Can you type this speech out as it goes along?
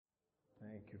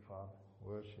Father.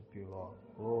 Worship you, Lord.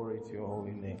 Glory to your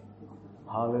holy name.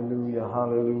 Hallelujah,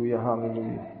 hallelujah,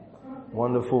 hallelujah.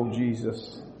 Wonderful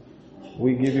Jesus.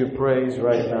 We give you praise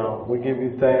right now. We give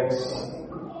you thanks.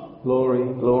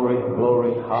 Glory, glory,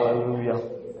 glory. Hallelujah.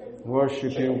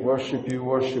 Worship you, worship you,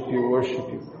 worship you, worship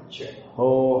you.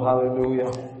 Oh,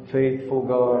 hallelujah. Faithful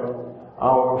God,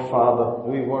 our Father,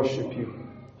 we worship you.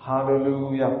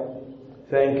 Hallelujah.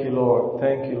 Thank you, Lord.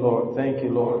 Thank you, Lord. Thank you,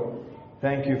 Lord.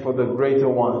 Thank you for the greater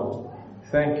one.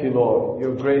 Thank you, Lord.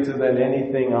 You're greater than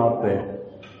anything out there.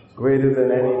 Greater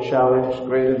than any challenge,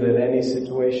 greater than any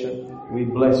situation. We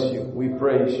bless you. We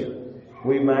praise you.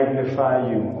 We magnify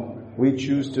you. We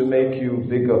choose to make you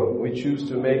bigger. We choose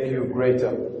to make you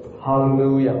greater.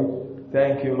 Hallelujah.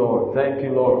 Thank you, Lord. Thank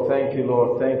you, Lord. Thank you,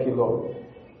 Lord. Thank you, Lord.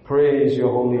 Praise your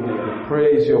holy name.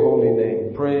 Praise your holy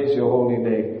name. Praise your holy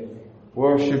name.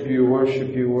 Worship you,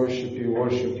 worship you, worship you,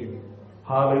 worship you.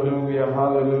 Hallelujah,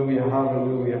 hallelujah,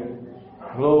 hallelujah.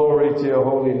 Glory to your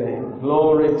holy name.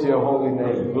 Glory to your holy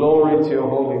name. Glory to your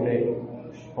holy name.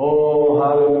 Oh,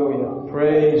 hallelujah.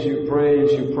 Praise you,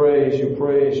 praise you, praise you,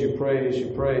 praise you, praise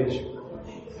you, praise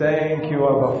you. Thank you,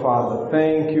 Abba Father.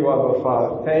 Thank you, Abba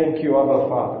Father. Thank you, Abba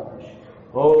Father.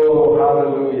 Oh,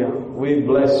 hallelujah. We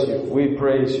bless you. We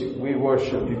praise you. We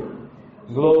worship you.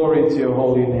 Glory to your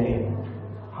holy name.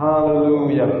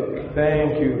 Hallelujah.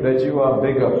 Thank you that you are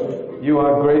bigger. You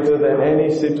are greater than any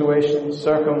situation,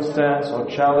 circumstance, or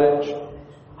challenge.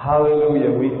 Hallelujah.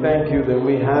 We thank you that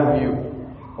we have you.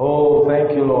 Oh,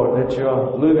 thank you, Lord, that you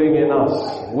are living in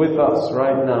us, with us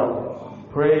right now.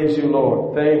 Praise you,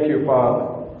 Lord. Thank you, Father.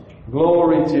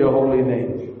 Glory to your holy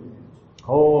name.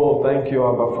 Oh, thank you,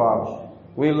 Abba Father.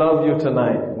 We love you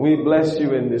tonight. We bless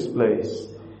you in this place.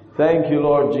 Thank you,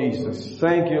 Lord Jesus.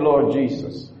 Thank you, Lord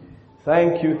Jesus.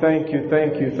 Thank you, thank you,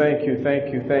 thank you, thank you,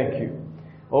 thank you, thank you.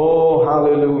 Oh,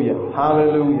 hallelujah,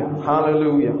 hallelujah,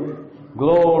 hallelujah.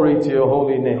 Glory to your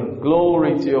holy name.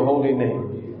 Glory to your holy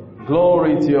name.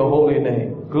 Glory to your holy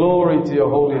name. Glory to your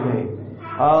holy name.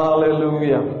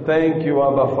 Hallelujah. Thank you,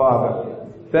 Abba Father.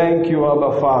 Thank you,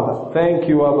 Abba Father. Thank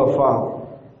you, Abba Father.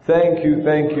 Thank you,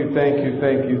 thank you, thank you,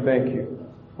 thank you, thank you.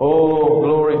 Oh,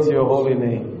 glory to your holy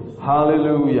name.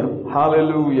 Hallelujah,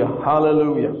 hallelujah,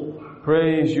 hallelujah.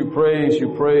 Praise you, praise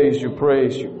you, praise you,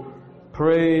 praise you.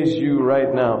 Praise you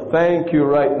right now. Thank you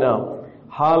right now.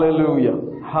 Hallelujah,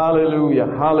 hallelujah,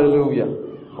 hallelujah.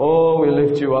 Oh, we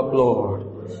lift you up, Lord.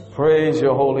 Praise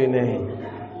your holy name.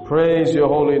 Praise your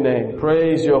holy name.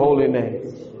 Praise your holy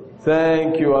name.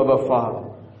 Thank you, Abba Father.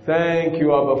 Thank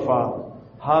you, Abba Father.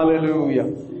 Hallelujah.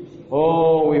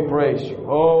 Oh, we praise you.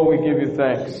 Oh, we give you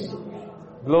thanks.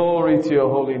 Glory to your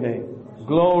holy name.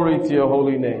 Glory to your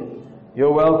holy name.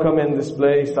 You're welcome in this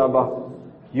place, Abba.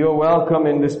 You're welcome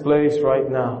in this place right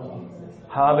now.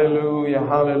 Hallelujah,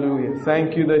 hallelujah.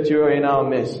 Thank you that you're in our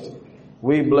midst.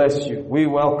 We bless you. We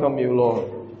welcome you,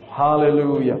 Lord.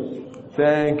 Hallelujah.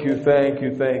 Thank you, thank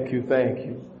you, thank you, thank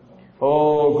you.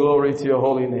 Oh, glory to your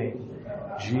holy name.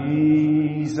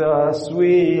 Jesus,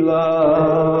 we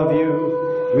love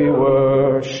you. We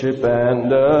worship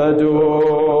and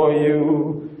adore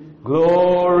you.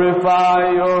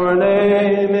 Glorify your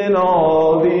name in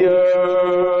all the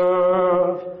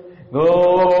earth.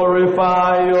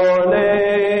 Glorify your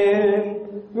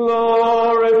name.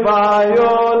 Glorify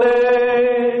your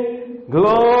name.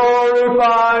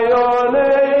 Glorify your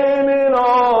name in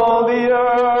all the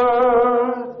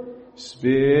earth.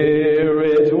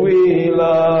 Spirit, we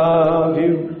love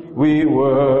you. We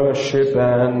worship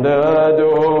and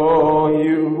adore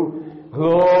you.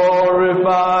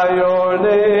 Glorify your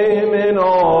name in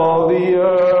all the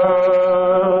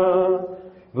earth.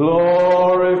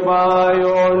 Glorify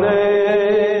your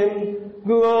name.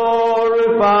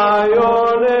 Glorify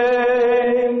your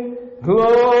name.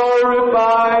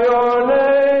 Glorify your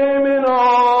name in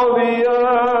all the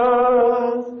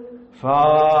earth.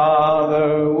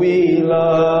 Father, we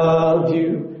love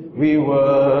you. We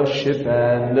worship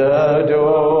and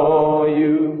adore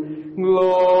you.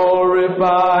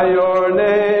 Glorify your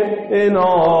name in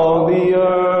all the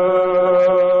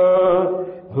earth.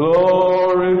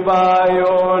 Glorify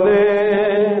your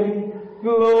name.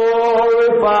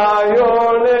 Glorify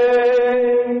your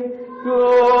name.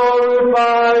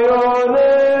 Glorify your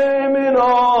name in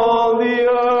all the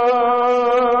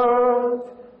earth.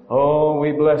 Oh,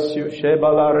 we bless you.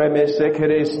 Shebala remese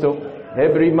Cristo.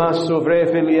 Ebri masso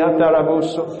vrefeli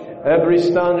atarabuso. Every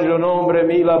stangio nombre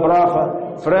mila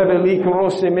brava, freveli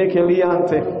crosse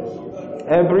mecheliante,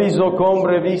 every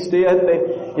zocombre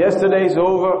vistiente. Yesterday's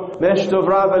over, neshto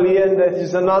vraveliende. It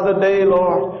is another day,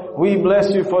 Lord. We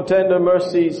bless you for tender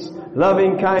mercies,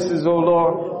 loving kindness, O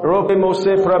Lord. Rope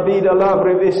mose frabida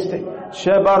labre viste.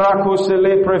 Shebaraku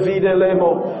sele previde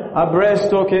lemo.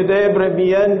 Abresto che debre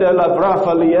miende la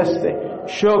brafa lieste.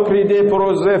 Shokri de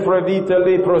prose frevite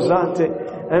le prosate.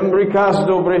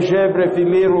 Embricasdo bregebre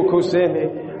filiru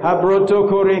cosene. Abroto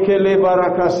coreke le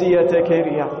barakasia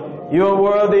tekeria. You're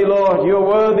worthy, Lord. You're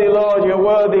worthy, Lord. You're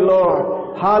worthy,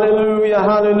 Lord. Hallelujah,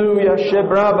 hallelujah.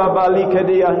 Shebraba balika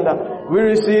dianda. We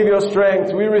receive your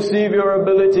strength. We receive your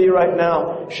ability right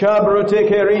now. Shabrote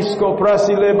kerisco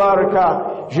prasile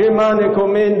barka. Jemane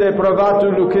komende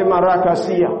pravatu luke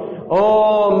marakasia.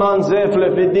 Oh, manzefle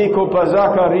vidiko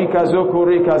pazaka rika zoku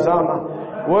rika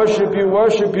zama. Worship you,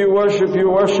 worship you, worship you,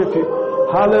 worship you.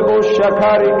 Halebo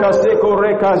shakari kaseko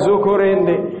reka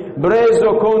zokorende.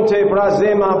 Brezo conte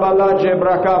brazema balaje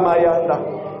brakama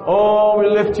yanda. Oh, we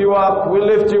lift you up, we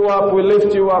lift you up, we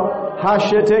lift you up.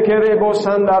 Hashete kerebo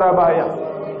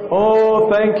sandarabaya. Oh,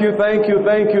 thank you, thank you,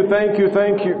 thank you, thank you,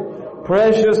 thank you.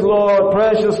 Precious Lord,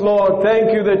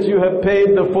 thank you that you have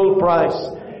paid the full price.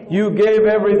 You gave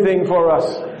everything for us.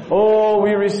 Oh,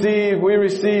 we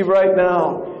receive right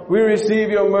now. We receive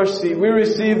your mercy. We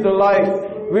receive the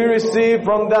life. We receive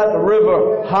from that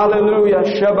river. Hallelujah.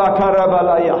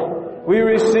 Shabakarabalaya. We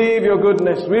receive your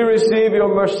goodness. We receive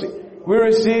your mercy. We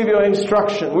receive your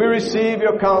instruction. We receive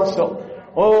your counsel.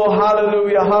 Oh,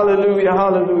 hallelujah, hallelujah,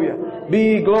 hallelujah.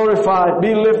 Be glorified.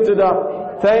 Be lifted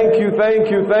up. Thank you, thank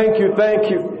you, thank you, thank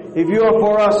you. If you are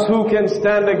for us, who can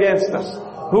stand against us?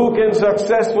 Who can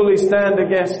successfully stand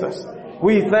against us?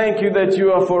 We thank you that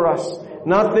you are for us.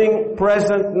 Nothing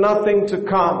present, nothing to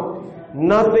come.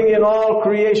 Nothing in all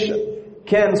creation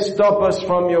can stop us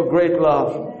from your great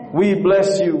love. We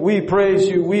bless you, we praise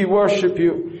you, we worship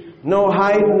you. No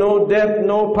height, no depth,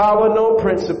 no power, no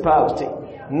principality.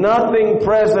 Nothing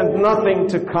present, nothing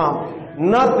to come.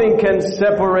 Nothing can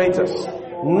separate us.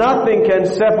 Nothing can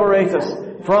separate us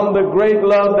from the great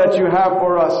love that you have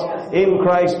for us in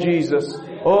Christ Jesus.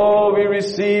 Oh, we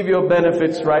receive your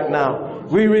benefits right now.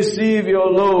 We receive your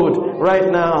load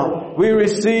right now. We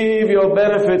receive your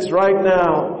benefits right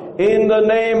now. In the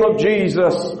name of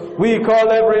Jesus, we call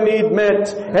every need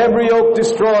met, every yoke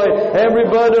destroyed, every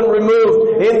burden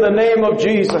removed in the name of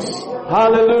Jesus.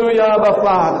 Hallelujah, Abba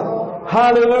Father.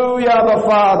 Hallelujah, Abba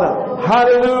Father.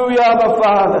 Hallelujah, Abba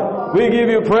Father. We give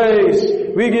you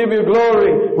praise. We give you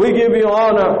glory. We give you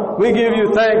honor. We give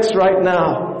you thanks right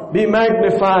now. Be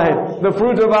magnified. The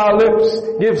fruit of our lips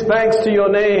gives thanks to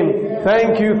your name.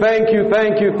 Thank you, thank you,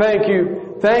 thank you, thank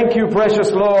you. Thank you,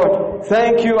 precious Lord.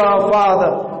 Thank you, our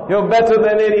Father. You're better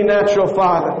than any natural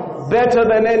father. Better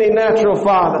than any natural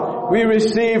father. We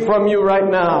receive from you right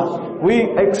now. We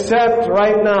accept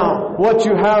right now what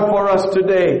you have for us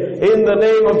today. In the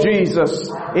name of Jesus.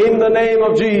 In the name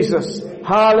of Jesus.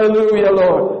 Hallelujah,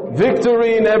 Lord.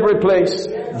 Victory in every place.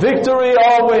 Victory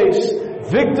always.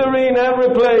 Victory in every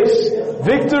place.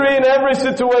 Victory in every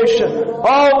situation.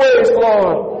 Always,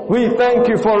 Lord. We thank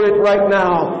you for it right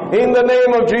now. In the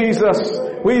name of Jesus.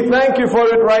 We thank you for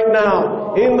it right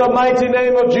now. In the mighty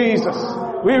name of Jesus.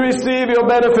 We receive your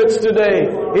benefits today.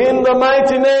 In the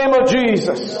mighty name of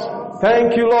Jesus.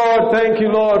 Thank you, Lord. Thank you,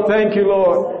 Lord. Thank you,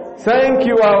 Lord. Thank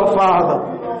you, our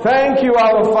Father. Thank you,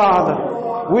 our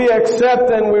Father. We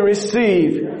accept and we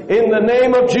receive in the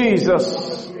name of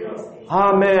Jesus.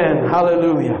 Amen.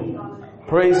 Hallelujah.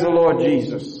 Praise the Lord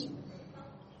Jesus.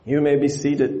 You may be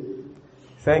seated.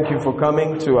 Thank you for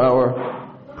coming to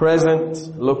our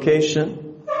present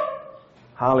location.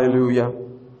 Hallelujah.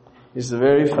 It's a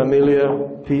very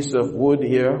familiar piece of wood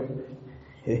here.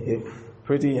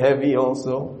 Pretty heavy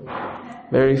also.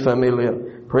 Very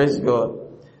familiar. Praise God.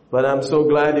 But I'm so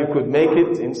glad you could make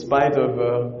it in spite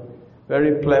of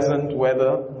very pleasant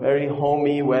weather, very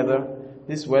homey weather.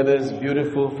 This weather is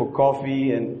beautiful for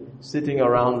coffee and sitting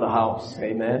around the house.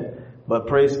 Amen. But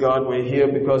praise God, we're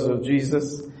here because of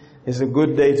Jesus. It's a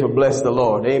good day to bless the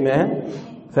Lord.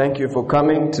 Amen. Thank you for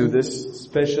coming to this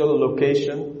special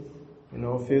location. You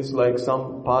know, feels like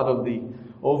some part of the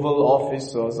Oval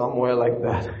Office or somewhere like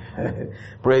that.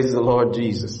 Praise the Lord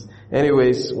Jesus.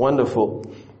 Anyways, wonderful.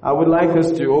 I would like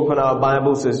us to open our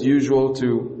Bibles as usual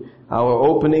to our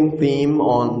opening theme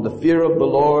on the fear of the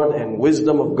Lord and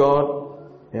wisdom of God.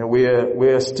 And we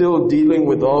are still dealing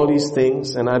with all these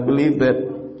things, and I believe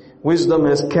that wisdom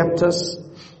has kept us.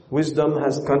 Wisdom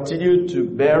has continued to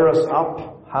bear us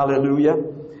up. Hallelujah.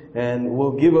 And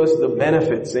will give us the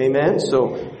benefits. Amen.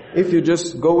 So if you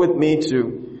just go with me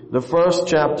to the first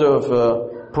chapter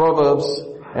of Proverbs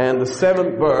and the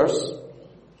 7th verse,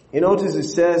 you notice it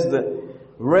says that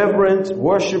reverent,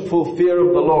 worshipful fear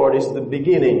of the Lord is the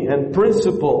beginning and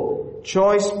principal,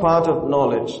 choice part of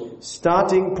knowledge,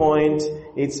 starting point,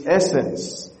 its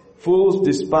essence. Fools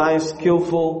despise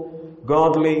skillful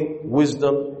godly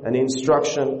wisdom and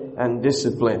instruction and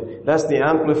discipline. That's the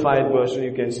amplified version.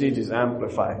 You can see it is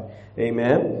amplified.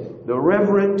 Amen. The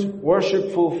reverent,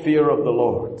 worshipful fear of the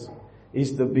Lord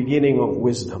is the beginning of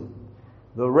wisdom.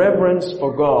 The reverence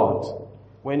for God,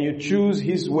 when you choose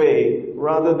His way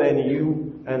rather than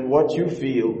you and what you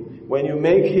feel, when you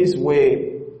make His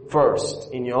way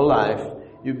first in your life,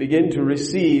 you begin to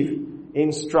receive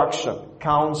instruction,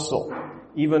 counsel,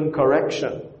 even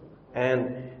correction,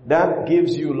 and that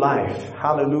gives you life.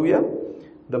 Hallelujah.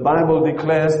 The Bible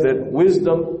declares that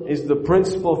wisdom is the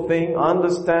principal thing,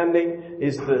 understanding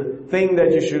is the thing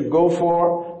that you should go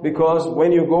for, because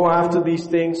when you go after these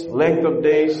things, length of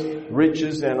days,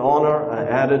 riches and honor are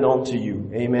added onto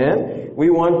you. Amen. We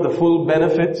want the full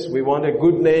benefits, we want a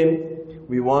good name,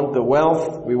 we want the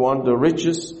wealth, we want the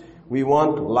riches, we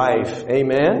want life.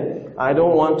 Amen. I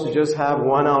don't want to just have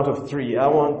 1 out of 3. I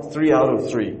want 3 out of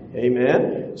 3.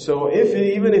 Amen. So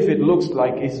even if it looks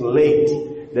like it's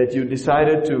late that you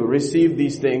decided to receive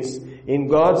these things, in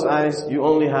God's eyes, you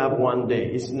only have 1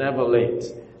 day. It's never late.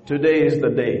 Today is the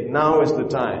day. Now is the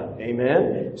time.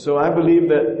 Amen. So I believe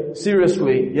that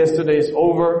seriously, yesterday is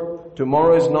over.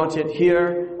 Tomorrow is not yet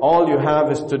here. All you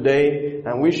have is today,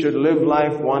 and we should live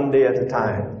life 1 day at a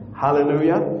time.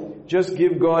 Hallelujah. Just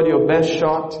give God your best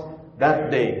shot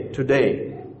that day,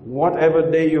 today.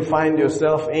 Whatever day you find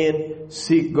yourself in,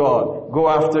 seek God. Go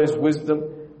after His wisdom.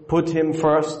 Put Him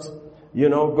first.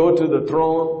 Go to the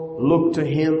throne. Look to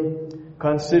Him.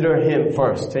 Consider Him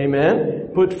first. Amen.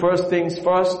 Put first things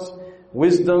first.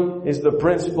 Wisdom is the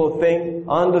principal thing.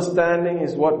 Understanding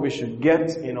is what we should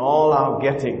get in all our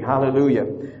getting. Hallelujah.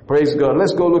 Praise God.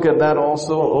 Let's go look at that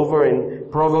also over in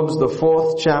Proverbs, the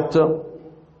 4th chapter.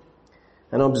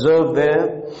 And observe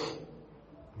there,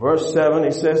 verse 7,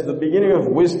 it says, the beginning of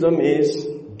wisdom is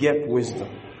get wisdom.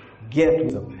 Get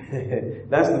wisdom.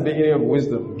 That's the beginning of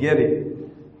wisdom. Get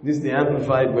it. This is the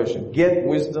amplified version. Get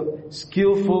wisdom.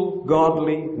 Skillful,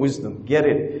 godly wisdom. Get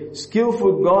it.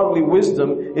 Skillful, godly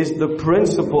wisdom is the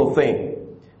principal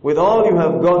thing. With all you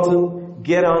have gotten,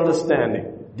 get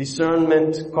understanding,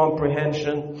 discernment,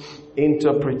 comprehension,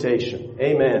 interpretation.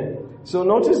 Amen. So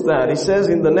notice that. It says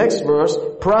in the next verse,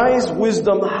 prize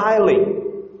wisdom highly.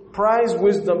 Prize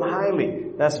wisdom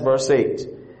highly. That's verse 8.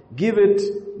 Give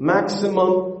it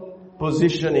maximum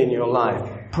position in your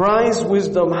life. Prize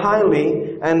wisdom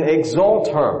highly and exalt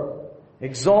her.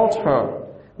 Exalt her.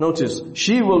 Notice,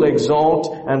 she will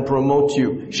exalt and promote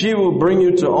you. She will bring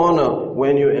you to honor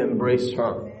when you embrace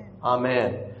her.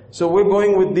 Amen. So we're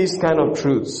going with these kind of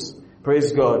truths.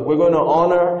 Praise God. We're going to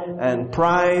honor and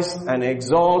prize and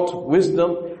exalt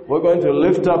wisdom. We're going to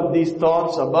lift up these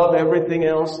thoughts above everything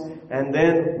else, and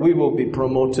then we will be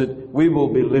promoted. We will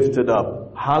be lifted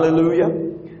up. Hallelujah.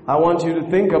 I want you to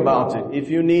think about it. If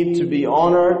you need to be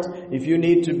honored, if you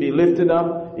need to be lifted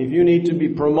up, if you need to be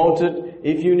promoted,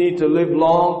 if you need to live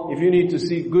long, if you need to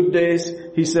see good days,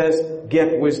 He says,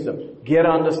 get wisdom, get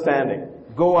understanding,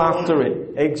 go after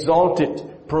it, exalt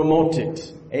it, promote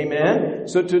it. Amen.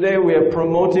 So today we are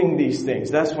promoting these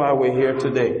things. That's why we're here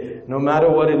today. No matter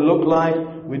what it looked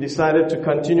like, we decided to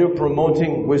continue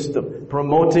promoting wisdom,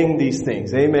 promoting these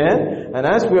things. Amen. And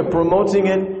as we're promoting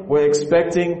it, we're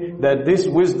expecting that this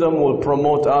wisdom will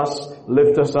promote us,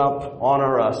 lift us up,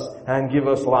 honor us, and give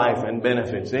us life and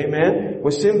benefits. Amen.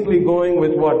 We're simply going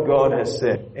with what God has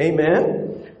said.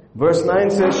 Amen. Verse 9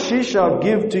 says, she shall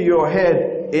give to your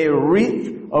head a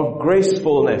wreath of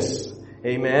gracefulness.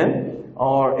 Amen.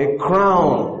 Or a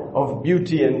crown of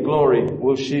beauty and glory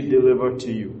will she deliver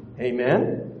to you.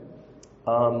 Amen.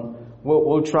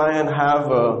 We'll try and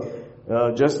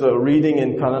have just a reading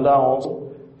in Kannada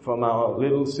also from our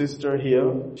little sister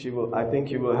here. I think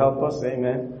she will help us.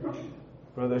 Amen.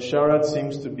 Brother Sharat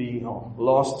seems to be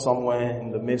lost somewhere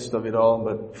in the midst of it all,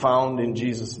 but found in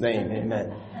Jesus' name.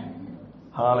 Amen.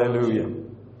 Hallelujah.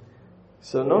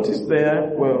 So notice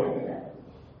there,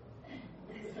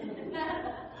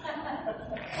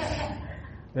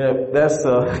 yeah, that's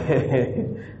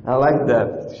I like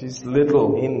that. She's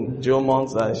little in Joe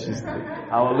Mont's eyes. She's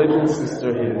our little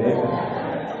sister here.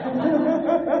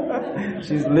 Amen.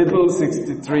 She's little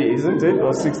 63, isn't it?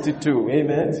 Or 62.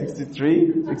 Amen.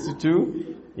 63,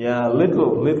 62. Yeah,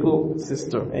 little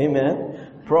sister.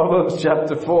 Amen. Proverbs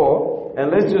chapter 4.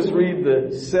 And let's just read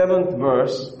the 7th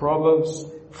verse. Proverbs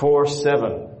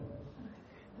 4:7.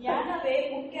 ಜ್ಞಾನವೇ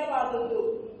ಮುಖ್ಯವಾದುದು.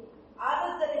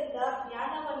 ಆದುದರಿಂದ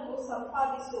ಜ್ಞಾನವನ್ನು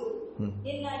ಸಂಪಾದಿಸು.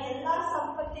 ನಿನ್ನ ಎಲ್ಲಾ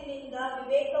ಸಂಪತ್ತಿನಿಂದ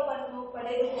ವಿವೇಕವನ್ನು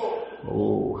ಪಡೆದುಕೋ.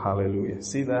 Oh, hallelujah.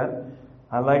 See that?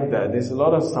 I like that. There's a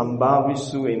lot of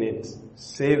sambhavisu in it.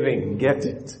 Saving, get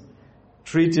it.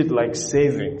 Treat it like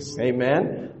savings. Amen?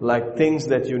 Like things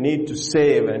that you need to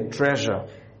save and treasure.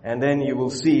 And then you will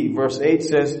see, verse 8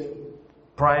 says,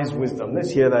 prize wisdom. Let's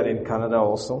hear that in Kannada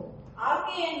also.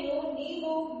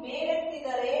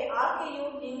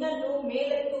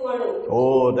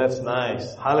 Oh, that's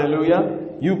nice.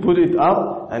 Hallelujah. You put it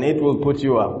up and it will put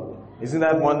you up. Isn't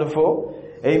that wonderful?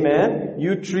 Amen.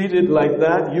 You treat it like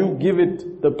that. You give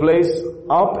it the place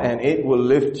up and it will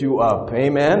lift you up.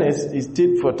 Amen. It's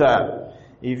tit for tat.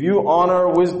 If you honor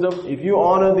wisdom, if you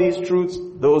honor these truths,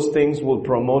 those things will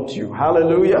promote you.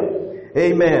 Hallelujah.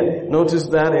 Amen. Notice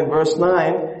that in verse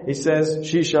 9, it says,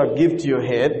 she shall give to your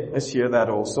head. Let's hear that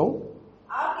also.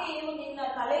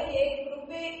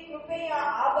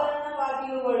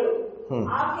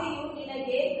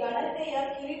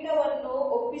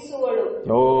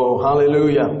 Oh,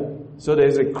 hallelujah. So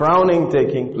there's a crowning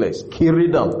taking place.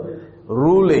 Kiridam,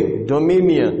 ruling,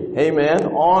 dominion,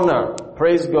 amen, honor,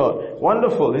 praise God.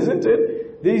 Wonderful, isn't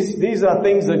it? These are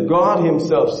things that God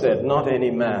himself said, not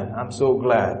any man. I'm so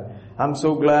glad. I'm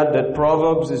so glad that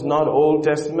Proverbs is not Old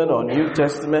Testament or New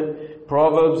Testament.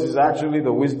 Proverbs is actually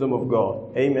the wisdom of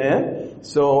God. Amen.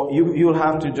 So you'll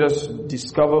have to just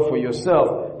discover for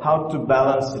yourself how to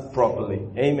balance it properly.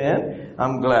 Amen.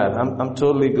 I'm glad. I'm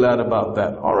totally glad about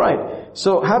that. All right.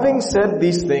 So having said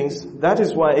these things, that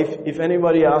is why if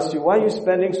anybody asks you, why are you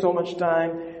spending so much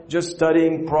time just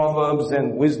studying Proverbs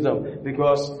and wisdom?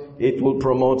 Because it will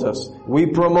promote us. We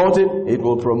promote it, it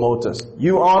will promote us.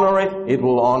 You honor it, it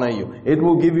will honor you. It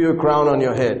will give you a crown on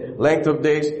your head. Length of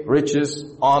days, riches,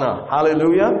 honor.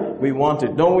 Hallelujah. We want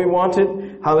it. Don't we want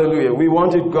it? Hallelujah. We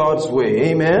want it God's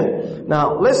way. Amen.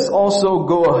 Now, let's also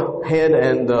go ahead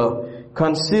and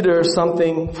consider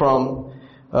something from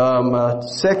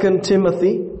 2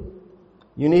 Timothy.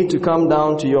 You need to come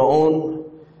down to your own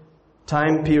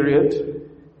time period.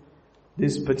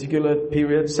 This particular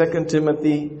period, 2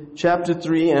 Timothy chapter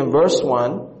 3 and verse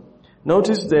 1.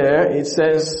 Notice there it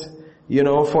says,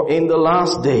 for in the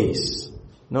last days.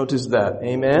 Notice that.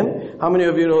 Amen. How many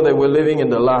of you know that we're living in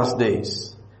the last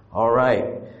days? Alright.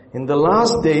 In the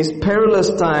last days, perilous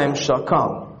times shall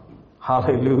come.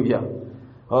 Hallelujah.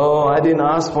 Oh, I didn't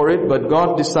ask for it, but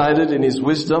God decided in His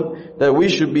wisdom that we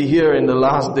should be here in the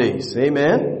last days.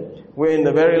 Amen. We're in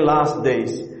the very last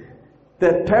days.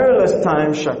 That perilous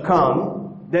time shall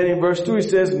come. Then in verse 2 it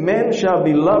says, men shall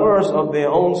be lovers of their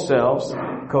own selves,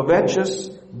 covetous,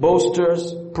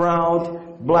 boasters,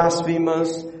 proud,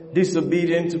 blasphemers,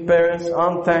 disobedient to parents,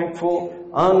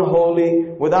 unthankful, unholy,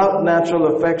 without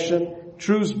natural affection,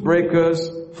 truce breakers,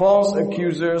 false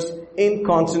accusers,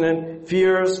 incontinent,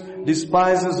 fierce,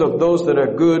 despisers of those that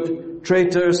are good,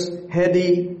 traitors,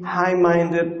 heady,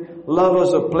 high-minded,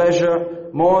 lovers of pleasure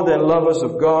more than lovers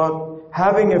of God,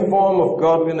 having a form of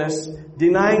godliness,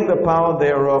 denying the power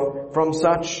thereof, from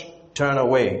such turn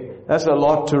away. That's a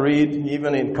lot to read,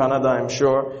 even in Kannada, I'm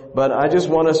sure. But I just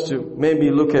want us to maybe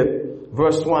look at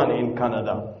verse 1 in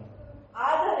Kannada.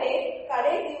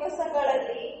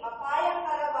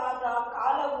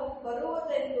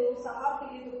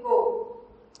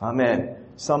 Amen.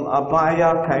 Some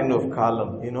apaya kind of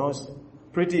kalam, it's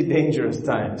pretty dangerous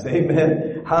times.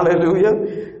 Amen.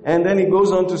 Hallelujah. And then he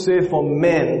goes on to say, for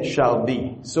men shall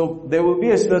be. So there will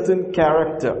be a certain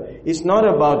character. It's not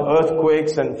about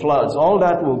earthquakes and floods. All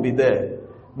that will be there.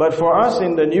 But for us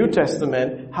in the New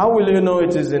Testament, how will you know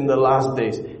it is in the last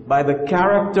days? By the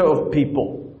character of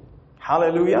people.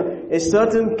 Hallelujah. A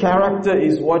certain character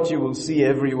is what you will see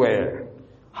everywhere.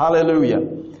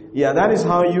 Hallelujah. Yeah, that is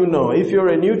how you know. If you're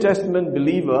a New Testament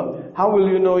believer, how will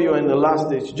you know you're in the last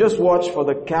days? Just watch for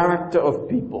the character of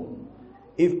people.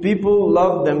 If people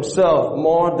love themselves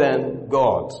more than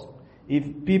God,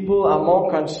 if people are more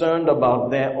concerned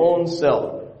about their own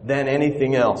self than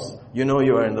anything else, you know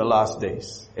you are in the last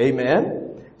days.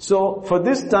 Amen? So for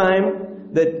this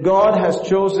time that God has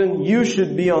chosen, you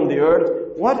should be on the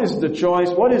earth. What is the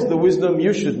choice? What is the wisdom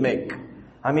you should make?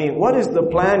 What is the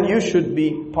plan you should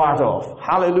be part of?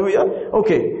 Hallelujah.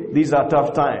 Okay, these are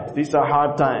tough times. These are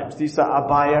hard times. These are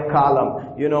abaya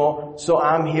kalam, so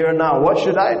I'm here now. What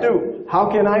should I do? How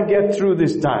can I get through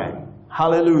this time?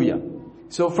 Hallelujah.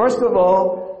 So first of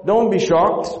all, don't be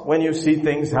shocked when you see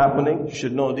things happening. You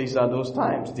should know these are those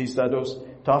times. These are those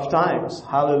tough times.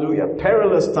 Hallelujah.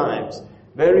 Perilous times.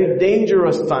 Very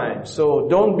dangerous times. So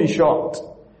don't be shocked.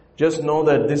 Just know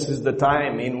that this is the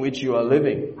time in which you are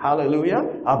living. Hallelujah.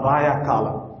 Abaya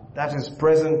kala. That is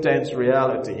present tense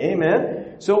reality.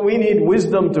 Amen. So we need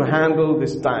wisdom to handle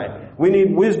this time. We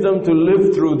need wisdom to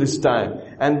live through this time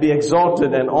and be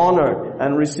exalted and honored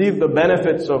and receive the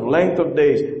benefits of length of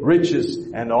days, riches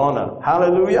and honor.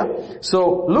 Hallelujah.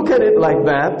 So look at it like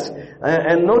that.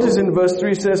 And notice in verse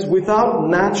 3 it says, without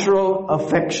natural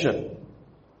affection.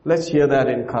 Let's hear that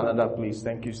in Kannada, please.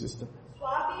 Thank you, sister.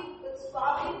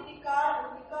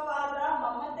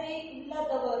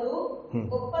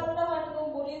 ಒಪ್ಪಂದವನ್ನು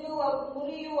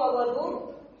ಮುರಿಯುವವರು,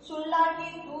 ಸುಳ್ಳಾಗಿ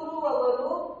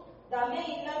ದೂರುವವರು, ದಮೆ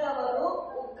ಇಲ್ಲದವರು,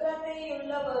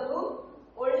 ಉಗ್ರತೆಯುಳ್ಳವರು,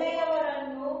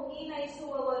 ಒಳ್ಳೆಯವರನ್ನು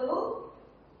ಹೀನೈಸುವವರು.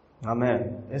 Amen.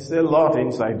 There's a lot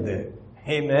inside there.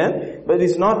 Amen. But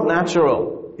it's not natural.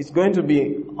 It's going to be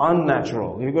unnatural.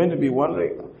 You're going to be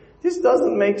wondering, this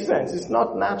doesn't make sense. It's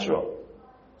not natural.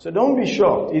 So don't be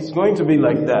shocked. It's going to be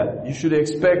like that. You should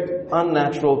expect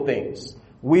unnatural things,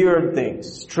 weird things,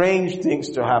 strange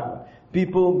things to happen.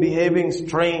 People behaving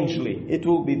strangely. It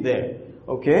will be there.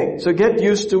 Okay? So get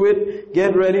used to it.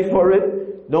 Get ready for it.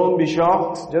 Don't be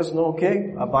shocked. Just know,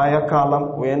 okay, Abhaya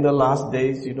Kalam, we're in the last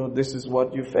days. This is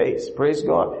what you face. Praise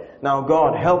God. Now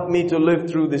God, help me to live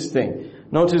through this thing.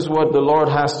 Notice what the Lord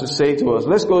has to say to us.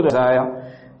 Let's go to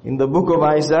Isaiah. In the book of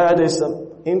Isaiah, there's some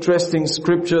interesting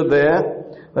scripture there.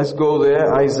 Let's go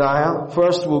there. Isaiah.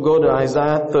 First we'll go to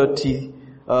Isaiah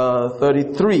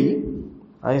 33.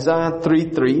 Isaiah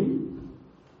 3:3.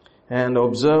 And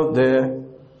observe there,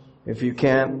 if you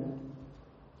can,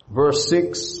 verse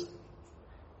 6.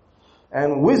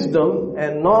 And wisdom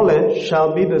and knowledge shall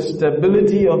be the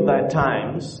stability of thy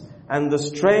times, and the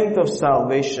strength of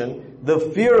salvation, the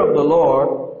fear of the Lord,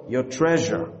 your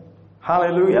treasure.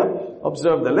 Hallelujah.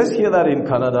 Observe that. Let's hear that in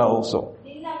Kannada also.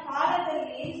 ನಿನ್ನ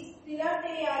ಕಾಲದಲ್ಲಿ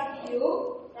ಸ್ಥಿರತೆಯಾಗಿಯೂ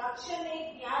ರಕ್ಷಣೆ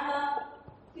ಜ್ಞಾನ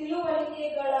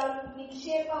ತಿಳುವಳಿಕೆಗಳ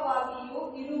ನಿಕ್ಷೇಪವಾಗಿಯೂ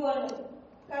ಇರುವನು.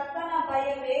 ಕರ್ತನ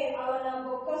ಭಯವೇ ಅವನ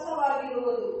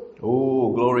ಬೊಕ್ಕಸವಾಗಿರುವುದು. Oh,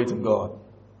 glory to God.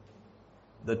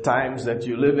 The times that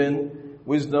you live in,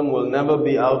 wisdom will never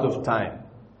be out of time.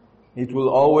 It will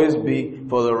always be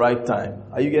for the right time.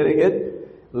 Are you getting it?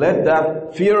 Let that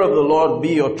fear of the Lord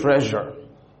be your treasure.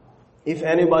 If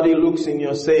anybody looks in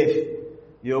your safe,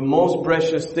 your most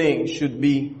precious thing should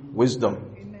be wisdom.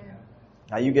 Amen.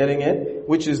 Are you getting it?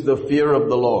 Which is the fear of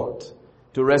the Lord.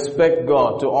 To respect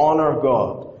God, to honor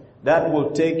God. That will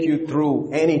take you through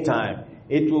any time.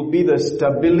 It will be the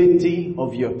stability of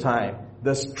your time.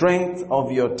 The strength of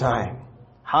your time.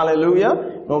 Hallelujah.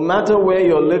 No matter where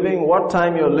you're living, what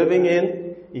time you're living in,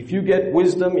 if you get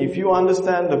wisdom, if you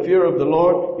understand the fear of the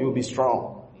Lord, you'll be strong.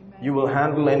 Amen. You will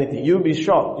handle anything. You'll be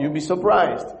shocked. You'll be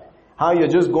surprised how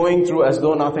you're just going through as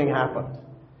though nothing happened.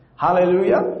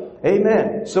 Hallelujah. Amen.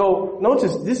 So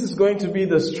notice this is going to be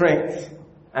the strength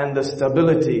and the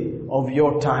stability of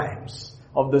your times,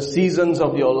 of the seasons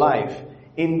of your life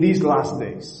in these last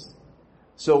days.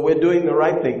 So we're doing the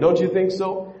right thing. Don't you think so?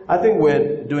 I think we're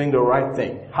doing the right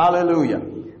thing. Hallelujah.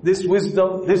 This wisdom,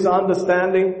 this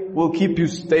understanding will keep you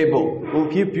stable, will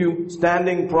keep you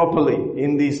standing properly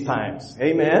in these times.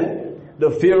 Amen.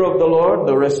 The fear of the Lord,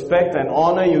 the respect and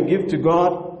honor you give to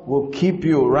God will keep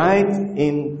you right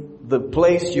in the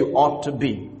place you ought to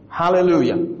be.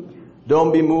 Hallelujah.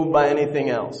 Don't be moved by anything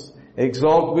else.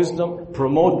 Exalt wisdom,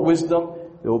 promote wisdom.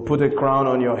 It will put a crown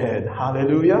on your head.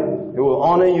 Hallelujah. It will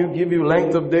honor you, give you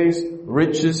length of days,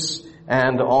 riches,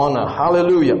 and honor.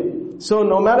 Hallelujah. So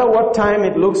no matter what time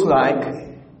it looks like,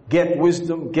 get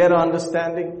wisdom, get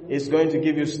understanding. It's going to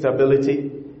give you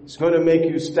stability. It's going to make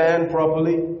you stand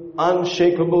properly,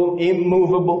 unshakable,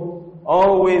 immovable,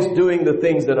 always doing the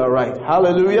things that are right.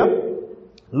 Hallelujah.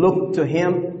 Look to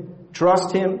Him.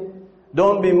 Trust Him.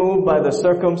 Don't be moved by the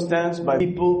circumstance, by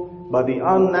people, by the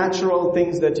unnatural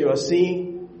things that you are seeing.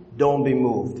 Don't be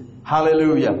moved.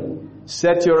 Hallelujah.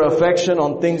 Set your affection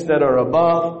on things that are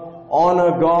above.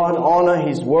 Honor God, honor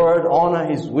His word, honor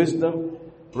His wisdom.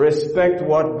 Respect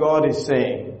what God is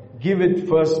saying. Give it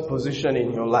first position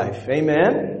in your life.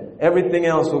 Amen. Everything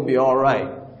else will be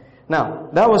alright. Now,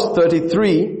 that was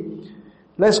 33.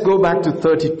 Let's go back to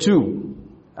 32.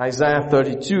 Isaiah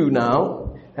 32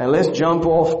 now. And let's jump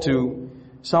off to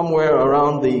somewhere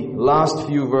around the last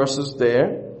few verses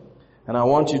there. And I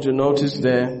want you to notice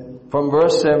there from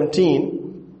verse 17,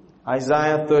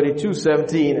 Isaiah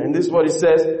 32:17, and this is what it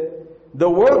says: the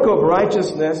work of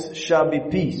righteousness shall be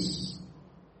peace,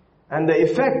 and the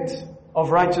effect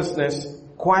of righteousness,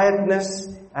 quietness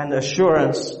and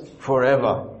assurance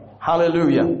forever.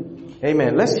 Hallelujah.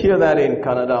 Amen. Let's hear that in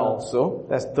Kannada also.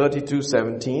 That's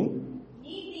 32:17.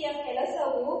 ನೀತಿಯ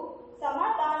ಕೆಲಸವು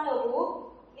ಸಮಾಧಾನವು,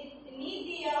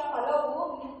 ನೀತಿಯ ಫಲವು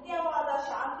ನಿತ್ಯವಾದ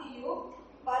ಶಾಂತಿಯು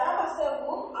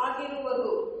ಪರವಶವೂ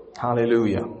ಆಗಿರುವುದು.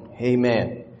 Hallelujah. Amen.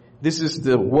 This is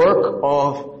the work of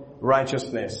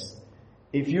righteousness.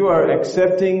 If you are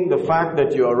accepting the fact that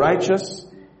you are righteous,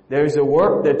 there is a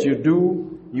work that you do.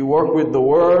 You work with the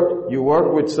word, you work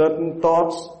with certain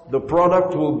thoughts. The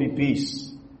product will be peace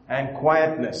and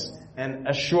quietness and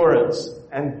assurance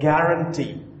and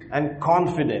guarantee and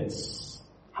confidence.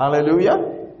 Hallelujah.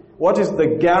 What is the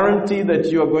guarantee that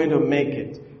you are going to make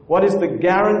it? What is the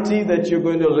guarantee that you're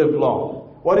going to live long?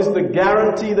 What is the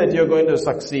guarantee that you're going to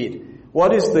succeed?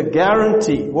 What is the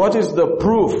guarantee? What is the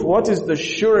proof? What is the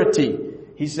surety?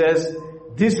 He says,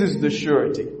 this is the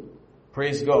surety.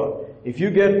 Praise God. If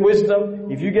you get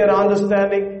wisdom, if you get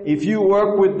understanding, if you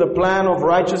work with the plan of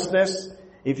righteousness,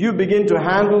 if you begin to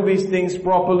handle these things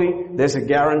properly, there's a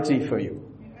guarantee for you.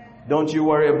 Don't you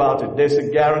worry about it. There's a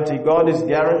guarantee. God is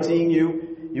guaranteeing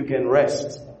you can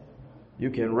rest. You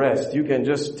can rest. You can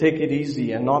just take it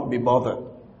easy and not be bothered.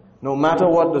 No matter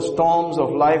what the storms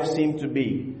of life seem to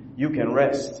be, you can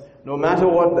rest. No matter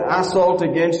what the assault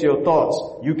against your thoughts,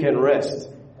 you can rest.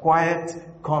 Quiet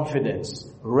confidence,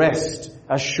 rest,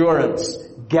 assurance,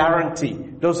 guarantee.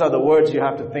 Those are the words you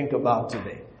have to think about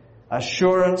today.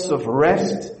 Assurance of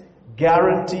rest,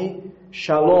 guarantee,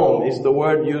 shalom is the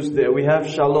word used there. We have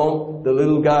shalom, the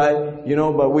little guy,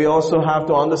 but we also have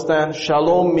to understand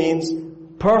shalom means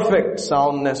perfect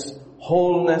soundness,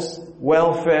 wholeness,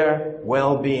 welfare,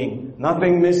 well-being.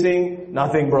 Nothing missing,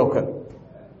 nothing broken.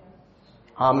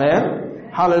 Amen.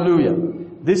 Hallelujah.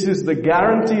 This is the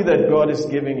guarantee that God is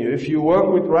giving you. If you work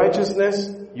with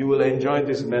righteousness, you will enjoy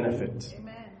this benefit.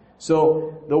 Amen.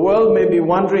 So the world may be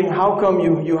wondering, how come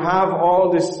you have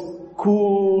all this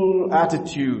cool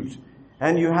attitude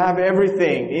and you have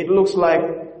everything? It looks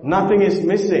like nothing is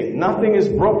missing, nothing is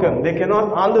broken. They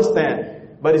cannot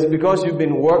understand. But it's because you've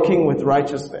been working with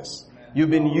righteousness.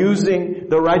 You've been using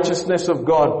the righteousness of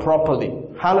God properly.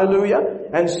 Hallelujah.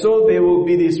 And so there will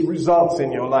be these results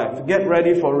in your life. Get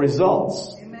ready for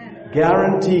results. Amen.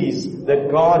 Guarantees that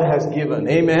God has given.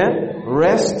 Amen.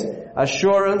 Rest,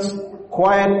 assurance,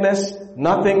 quietness,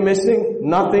 nothing missing,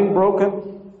 nothing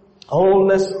broken,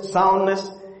 wholeness, soundness.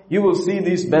 You will see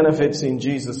these benefits in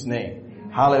Jesus' name.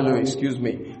 Hallelujah. Excuse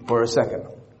me for a second.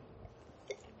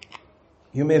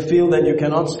 You may feel that you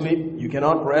cannot sleep, you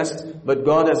cannot rest, but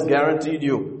God has guaranteed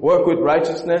you. Work with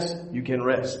righteousness, you can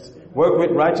rest. Work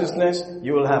with righteousness,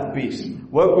 you will have peace.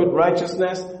 Work with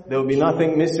righteousness, there will be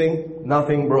nothing missing,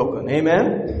 nothing broken.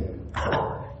 Amen?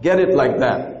 Get it like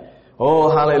that. Oh,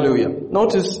 hallelujah.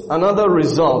 Notice another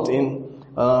result in,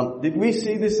 did we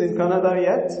see this in Canada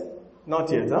yet?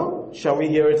 Not yet, huh? Shall we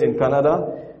hear it in Canada?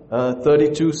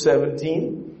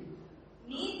 32:17.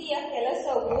 ನೀತಿಯ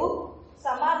ಕೆಲಸವು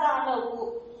ಸಮಾಧಾನವು,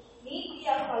 ನೀತಿಯ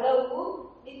ಫಲವು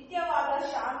ನಿತ್ಯವಾದ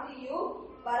ಶಾಂತಿಯು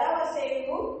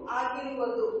ಭರವಸೆಯೂ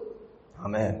ಆಗಿರುವುದು.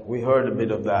 Amen. We heard a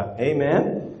bit of that. Amen.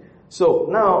 So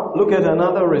now look at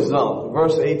another result.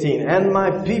 Verse 18. And my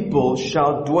people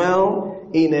shall dwell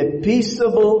in a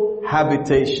peaceable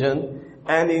habitation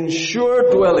and in sure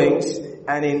dwellings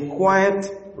and in quiet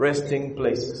resting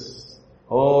places.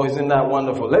 Oh, isn't that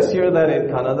wonderful? Let's hear that in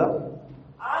Canada.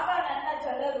 ಆಗ ನನ್ನ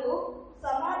ಜನರು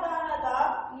ಸಮಾಧಾನದ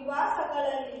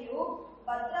ನಿವಾಸಗಳಲ್ಲಿಯೂ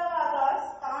ಭದ್ರವಾದ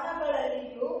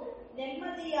ಸ್ಥಾನಗಳಲ್ಲಿಯೂ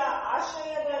ನೆಮ್ಮದಿಯ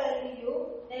ಆಶ್ರಯಗಳಲ್ಲಿಯೂ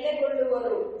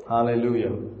ನೆಲೆಗೊಳ್ಳುವರು.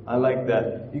 Hallelujah. I like that.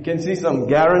 You can see some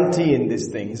guarantee in this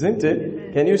thing, isn't it?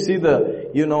 Can you see the,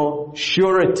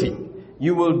 surety?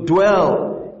 You will dwell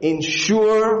in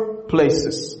sure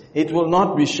places. It will not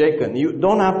be shaken. You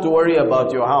don't have to worry about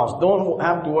your house. Don't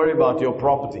have to worry about your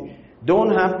property.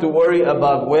 Don't have to worry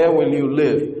about where will you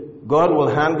live. God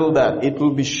will handle that. It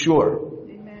will be sure.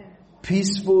 Amen.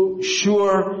 Peaceful,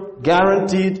 sure,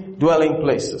 guaranteed dwelling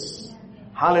places.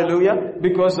 Hallelujah.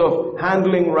 Because of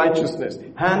handling righteousness,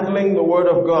 handling the word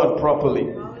of God properly.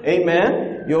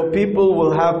 Amen. Your people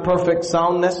will have perfect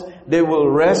soundness. They will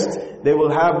rest. They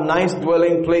will have nice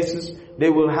dwelling places.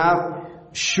 They will have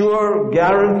sure,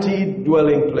 guaranteed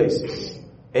dwelling places.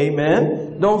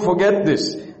 Amen. Don't forget this.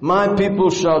 My people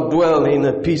shall dwell in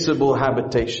a peaceable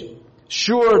habitation.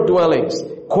 Sure dwellings,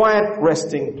 quiet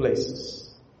resting places.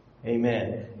 Amen.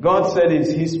 God said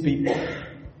it's His people.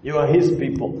 You are His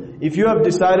people. If you have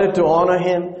decided to honor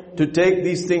Him, to take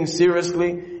these things seriously,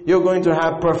 you're going to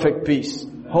have perfect peace,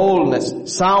 wholeness,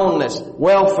 soundness,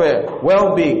 welfare,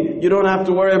 well-being. You don't have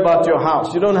to worry about your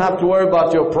house. You don't have to worry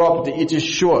about your property. It is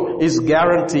sure. It's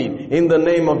guaranteed in the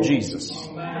name of Jesus.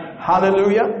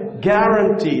 Hallelujah.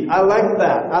 Guaranteed. I like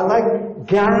that. I like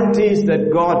guarantees that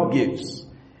God gives.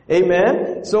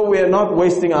 Amen. So we are not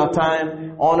wasting our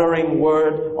time honoring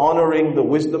word, honoring the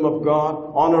wisdom of God,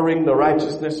 honoring the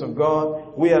righteousness of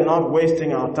God. We are not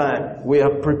wasting our time. We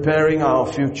are preparing our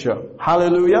future.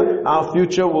 Hallelujah. Our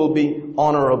future will be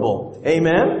honorable.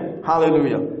 Amen.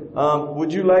 Hallelujah.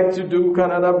 Would you like to do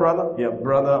Canada, brother? Yeah,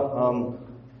 brother.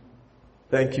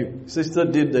 Thank you. Sister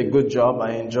did a good job.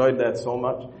 I enjoyed that so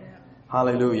much.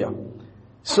 Hallelujah.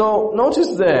 So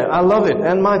notice there, I love it.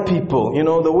 And my people,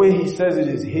 the way he says it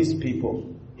is His people.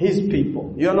 His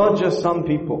people. You're not just some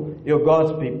people. You're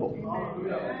God's people.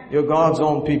 You're God's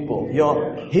own people.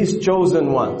 You're His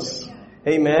chosen ones.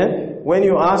 Amen. When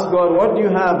you ask God, what do you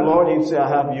have, Lord? He'd say, I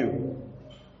have you.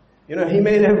 You know, He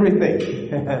made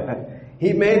everything.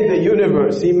 He made the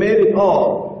universe. He made it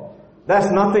all.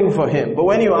 That's nothing for Him. But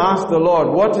when you ask the Lord,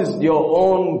 what is your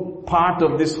own part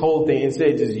of this whole thing? He says,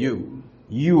 it is you.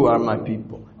 You are my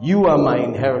people. You are my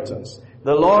inheritance.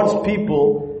 The Lord's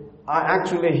people are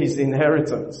actually His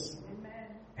inheritance.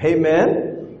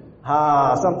 Amen.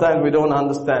 Sometimes we don't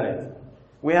understand it.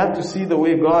 We have to see the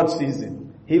way God sees it.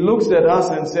 He looks at us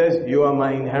and says, you are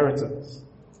my inheritance.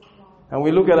 And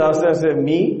we look at ourselves and say,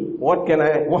 me? What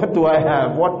do I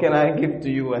have? What can I give to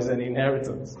you as an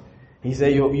inheritance? He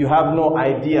said, you have no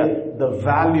idea the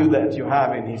value that you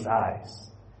have in His eyes.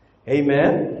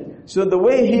 Amen. So the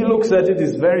way He looks at it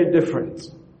is very different.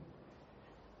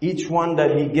 Each one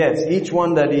that He gets, each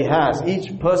one that He has,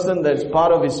 each person that is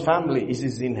part of His family is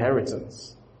His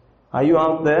inheritance. Are you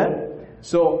out there?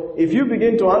 So if you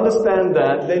begin to understand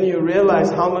that, then you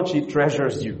realize how much He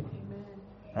treasures you.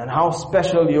 And how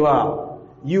special you are.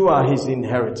 You are His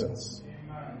inheritance.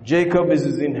 Jacob is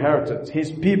His inheritance.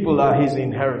 His people are His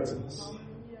inheritance.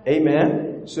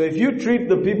 Amen. So if you treat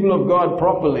the people of God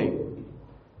properly,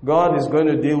 God is going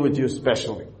to deal with you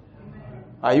specially.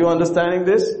 Are you understanding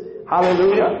this?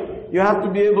 Hallelujah. You have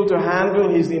to be able to handle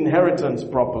His inheritance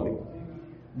properly.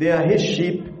 They are His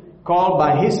sheep, called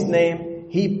by His name.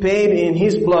 He paid in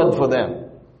His blood for them.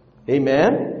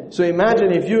 Amen. So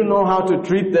imagine if you know how to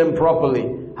treat them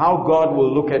properly, how God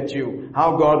will look at you,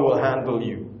 how God will handle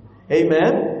you.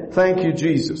 Amen. Thank you,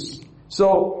 Jesus.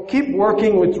 So keep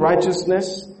working with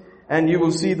righteousness and you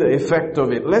will see the effect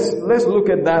of it. Let's look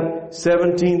at that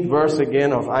 17th verse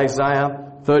again of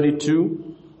Isaiah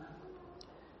 32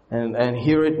 and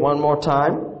hear it one more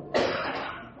time.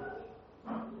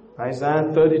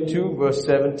 Isaiah 32 verse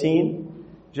 17.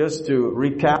 Just to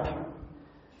recap.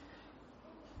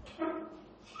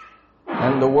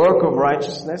 And the work of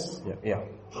righteousness. Yeah.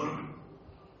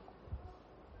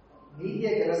 ನೀತಿಯ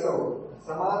ಕೆಲಸವು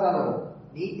ಸಮಾಧಾನವು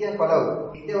ನೀತಿಯ ಫಲವು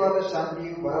ನಿತ್ಯವಾದ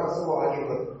ಶಾಂತಿಯು ಭರವಸೆಯೂ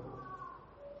ಆಗಿರುವುದು.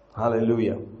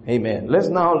 Hallelujah. Amen. Let's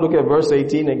now look at verse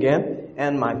 18 again.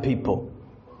 And my people.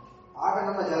 ಆಗ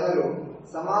ನಮ್ಮ ಜನರು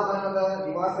ಸಮಾಧಾನದ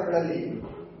ನಿವಾಸಗಳಲ್ಲಿಯೂ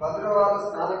ಭದ್ರವಾದ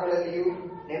ಸ್ಥಾನಗಳಲ್ಲಿಯೂ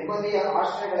ನೆಮ್ಮದಿಯ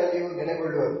ಆಶ್ರಯಗಳಲ್ಲಿಯೂ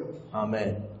ನೆಲೆಗೊಳ್ಳುವರು. Amen.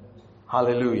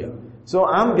 Hallelujah. So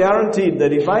I'm guaranteed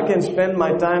that if I can spend my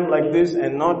time like this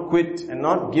and not quit and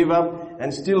not give up and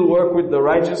still work with the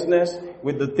righteousness,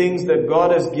 with the things that God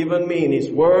has given me in His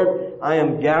Word, I am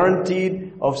guaranteed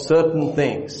of certain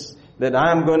things. That I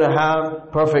am going to have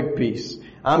perfect peace.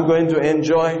 I'm going to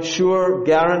enjoy sure,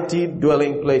 guaranteed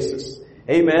dwelling places.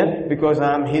 Amen. Because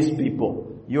I am His people.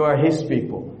 You are His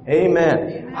people. Amen.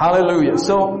 Hallelujah.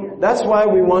 So that's why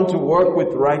we want to work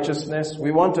with righteousness.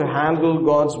 We want to handle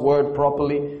God's Word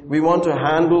properly. We want to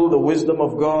handle the wisdom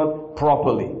of God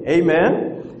properly. Amen.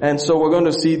 And so we're going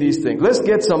to see these things. Let's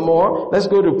get some more. Let's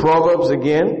go to Proverbs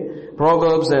again.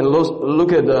 Proverbs and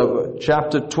look at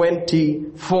chapter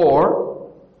 24.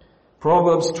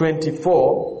 Proverbs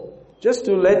 24. Just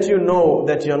to let you know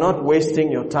that you're not wasting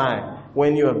your time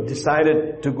when you have decided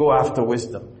to go after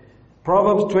wisdom.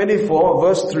 Proverbs 24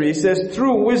 verse 3 says,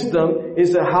 through wisdom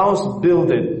is a house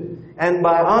builded, and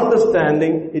by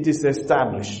understanding it is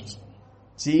established.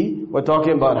 See, we're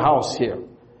talking about house here.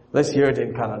 Let's hear it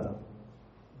in Kannada.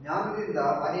 ಜ್ಞಾನದಿಂದ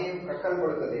ಮನೆಯು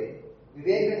ಕಟ್ಟಲ್ಪಡುತ್ತದೆ,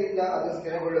 ವಿವೇಕದಿಂದ ಅದು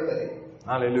ಸ್ಥಿರಗೊಳ್ಳುತ್ತದೆ.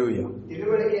 Hallelujah.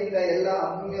 ತಿಳುವಳಿಕೆಯಿಂದ ಎಲ್ಲ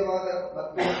ಅಮೂಲ್ಯವಾದ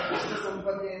ಮತ್ತು ವಿಶ್ವ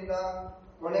ಸಂಪತ್ತಿನಿಂದ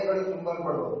ಕೊನೆಗಳು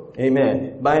ತುಂಬಲ್ಪಡುವವು. Amen.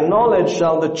 By knowledge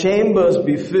shall the chambers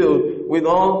be filled with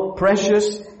all precious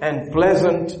and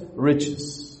pleasant riches.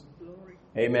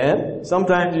 Amen.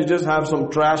 Sometimes you just have some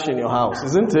trash in your house,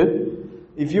 isn't it?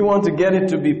 If you want to get it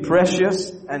to be precious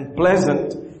and pleasant,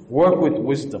 work with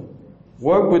wisdom.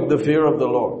 Work with the fear of the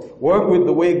Lord. Work with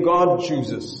the way God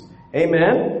chooses.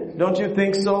 Amen. Don't you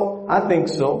think so? I think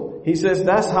so. He says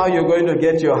that's how you're going to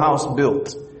get your house built.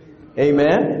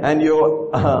 Amen. And your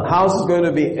house is going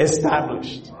to be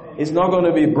established. It's not going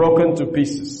to be broken to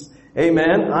pieces.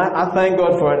 Amen. I thank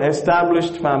God for an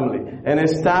established family, an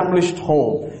established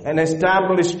home, an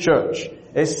established church,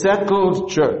 a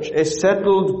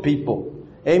settled people.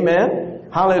 Amen.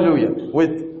 Hallelujah.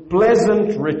 With pleasant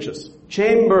riches.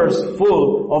 Chambers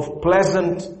full of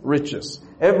pleasant riches.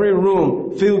 Every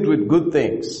room filled with good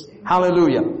things.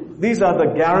 Hallelujah. These are the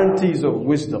guarantees of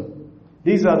wisdom.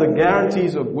 These are the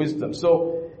guarantees of wisdom. So,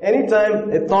 anytime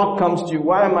a thought comes to you,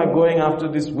 why am I going after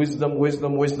this wisdom?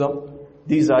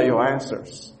 These are your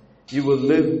answers. You will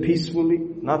live peacefully,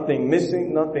 nothing missing,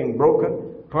 nothing broken,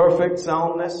 perfect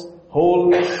soundness,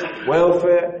 wholeness,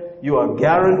 welfare. You are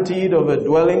guaranteed of a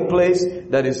dwelling place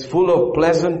that is full of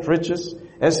pleasant riches.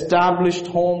 established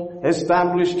home,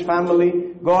 established family.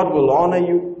 God will honor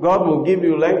you. God will give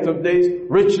you length of days,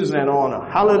 riches and honor.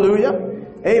 Hallelujah.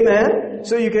 Amen.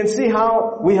 So you can see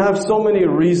how we have so many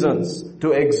reasons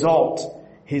to exalt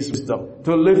His wisdom,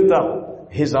 to lift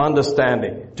up His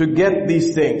understanding, to get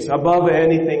these things above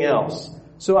anything else.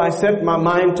 So I set my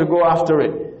mind to go after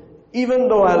it. Even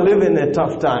though I live in a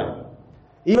tough time,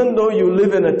 even though you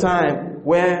live in a time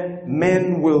where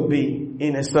men will be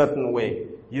in a certain way,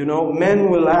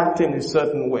 men will act in a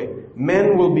certain way,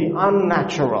 men will be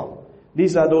unnatural.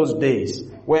 These are those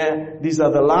days these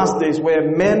are the last days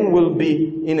where men will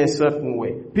be in a certain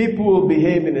way. People will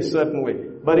behave in a certain way.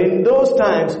 But in those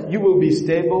times, you will be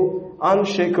stable,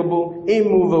 unshakable,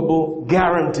 immovable,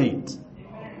 guaranteed.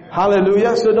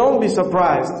 Hallelujah. So don't be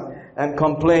surprised and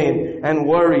complain and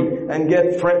worry and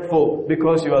get fretful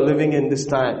because you are living in this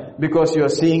time, because you are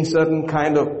seeing certain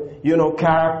kind of,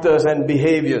 characters and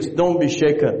behaviors. Don't be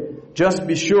shaken. Just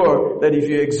be sure that if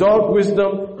you exalt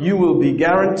wisdom, you will be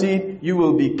guaranteed, you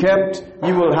will be kept,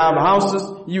 you will have houses,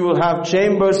 you will have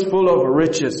chambers full of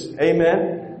riches.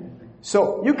 Amen.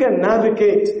 So you can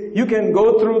navigate, you can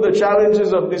go through the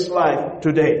challenges of this life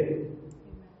today.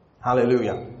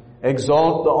 Hallelujah.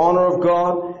 Exalt the honor of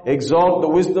God, exalt the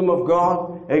wisdom of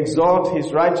God, exalt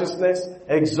His righteousness,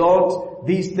 exalt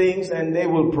these things, and they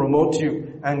will promote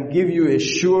you and give you a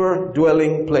sure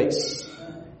dwelling place.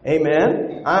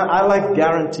 Amen. I like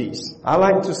guarantees. I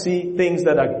like to see things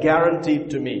that are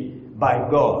guaranteed to me by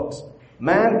God.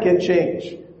 Man can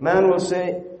change. Man will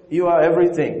say, you are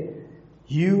everything.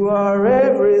 You are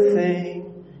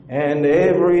everything, and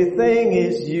everything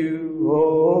is you.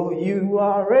 Oh, you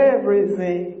are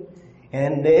everything,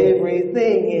 and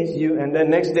everything is you. And then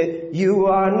next day, you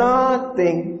are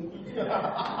nothing.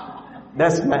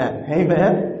 That's man.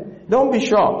 Amen. Don't be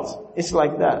shocked. It's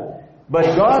like that.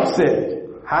 But God said,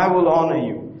 I will honor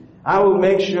you. I will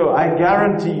make sure, I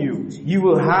guarantee you, you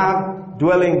will have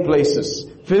dwelling places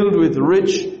filled with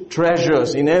rich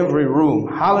treasures in every room.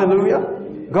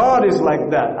 Hallelujah. God is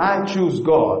like that. I choose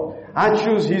God. I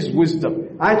choose His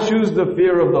wisdom. I choose the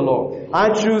fear of the Lord.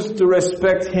 I choose to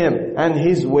respect Him and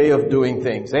His way of doing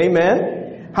things.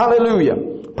 Amen.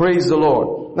 Hallelujah. Praise the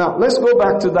Lord. Now, let's go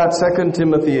back to that 2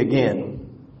 Timothy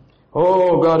again.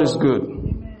 Oh, God is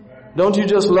good. Don't you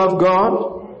just love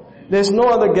God? There's no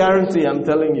other guarantee, I'm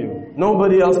telling you.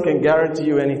 Nobody else can guarantee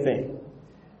you anything.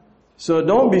 So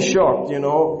don't be shocked,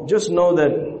 Just know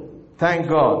that, thank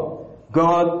God,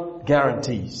 God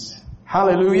guarantees.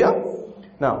 Hallelujah.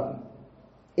 Now,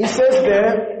 it says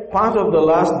there, part of the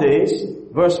last days,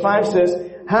 verse 5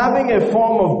 says, having a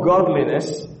form of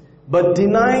godliness, but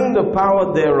denying the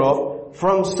power thereof,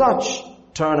 from such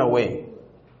turn away.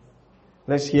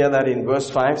 Let's hear that in verse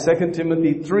 5. 2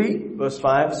 Timothy 3, verse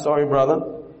 5. Sorry,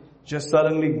 brother. Just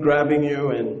suddenly grabbing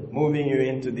you and moving you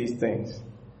into these things.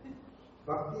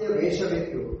 ಭಕ್ತಿಯ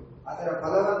ವೇಷವಿತ್ತು ಅದರ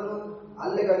ಫಲವನ್ನು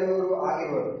ಅಲ್ಲಗಳೆಯುವವರು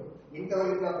ಆಗಿರುವರು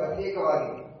ಇಂಥವರಿಂದ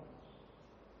ಪ್ರತ್ಯೇಕವಾಗಿ.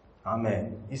 Amen.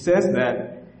 He says that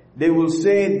they will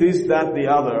say this, that, the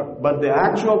other, but the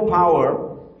actual power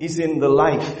is in the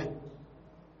life.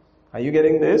 Are you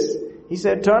getting this? He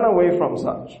said, turn away from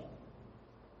such.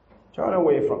 Turn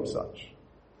away from such.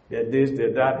 They're this,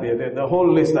 they're that, they're the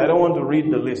whole list. I don't want to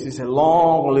read the list. It's a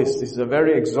long list. It's a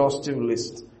very exhaustive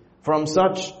list. From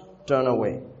such, turn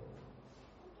away.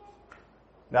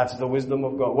 That's the wisdom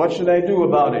of God. What should I do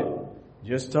about it?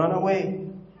 Just turn away.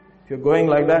 If you're going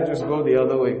like that, just go the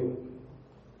other way.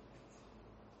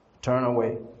 Turn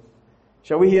away.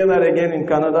 Shall we hear that again in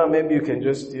Kannada? Maybe you can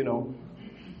just,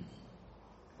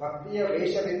 ಭಕ್ತಿಯ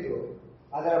ವೇಷವಿತ್ತು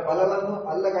ಅದರ ಫಲವನ್ನು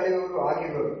ಅಲ್ಲಗಳೆಯುವವರು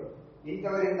ಆಗಿರುವರು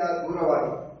ಇಂಥವರಿಂದ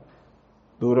ದೂರವಾಗಿ.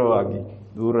 ದೂರವಾಗಿ.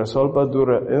 ಸ್ವಲ್ಪ ದೂರ.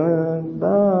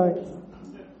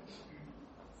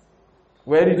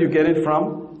 Where did you get it from?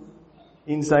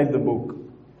 Inside the book.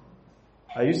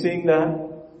 Are you seeing that?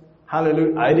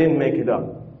 Hallelujah. I didn't make it up.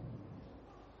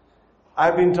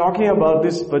 I've been talking about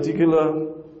this particular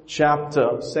chapter,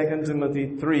 2 Timothy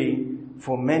 3,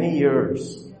 for many years.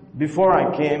 Before I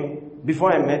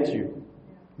met you.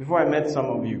 Before I met some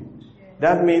of you.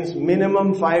 That means minimum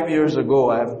 5 years ago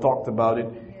I have talked about it.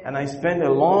 And I spent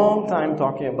a long time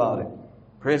talking about it.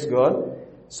 Praise God.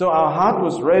 So our heart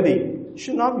was ready. You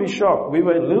should not be shocked. We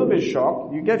were a little bit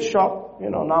shocked. You get shocked,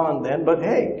 now and then. But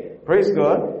hey, praise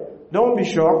God. Don't be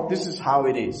shocked. This is how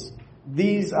it is.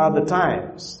 These are the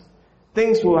times.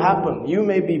 Things will happen. You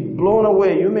may be blown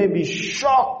away. You may be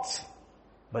shocked.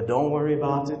 But don't worry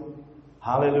about it.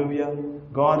 Hallelujah.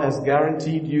 God has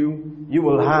guaranteed you. You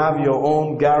will have your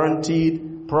own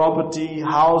guaranteed property,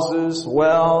 houses,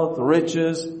 wealth,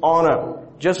 riches, honor.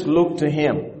 Just look to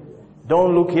Him.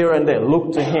 Don't look here and there.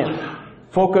 Look to Him.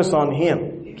 Focus on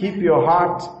Him. Keep your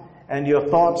heart and your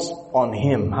thoughts on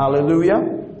Him.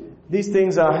 Hallelujah. These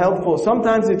things are helpful.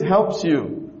 Sometimes it helps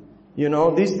you. You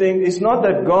know, these things, it's not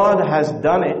that God has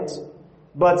done it,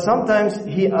 but sometimes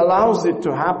He allows it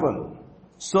to happen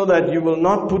so that you will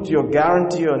not put your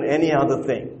guarantee on any other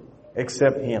thing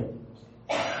except Him.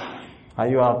 Are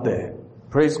you out there?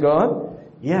 Praise God.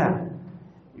 Yeah.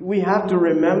 We have to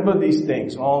remember these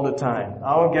things all the time.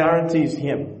 Our guarantee is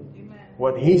Him. Amen.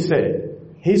 What He said.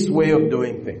 His way of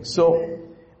doing things. So,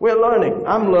 we're learning.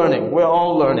 I'm learning. We're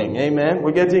all learning. Amen.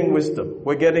 We're getting wisdom.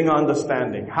 We're getting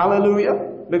understanding. Hallelujah.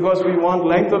 Because we want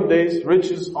length of days,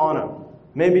 riches, honor.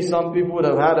 Maybe some people would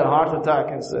have had a heart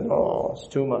attack and said, oh, it's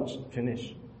too much.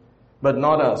 Finish. But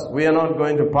not us. We are not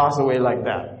going to pass away like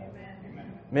that.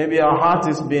 Maybe our heart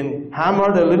has been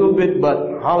hammered a little bit,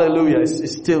 but hallelujah,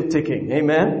 it's still ticking.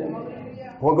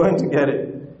 Amen? We're going to get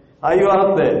it. Are you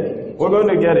out there? We're going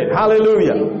to get it.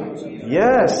 Hallelujah.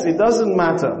 Yes, it doesn't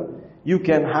matter. You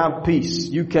can have peace.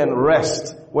 You can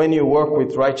rest when you work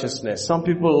with righteousness. Some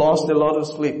people lost a lot of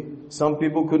sleep. Some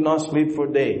people could not sleep for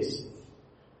days.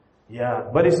 Yeah,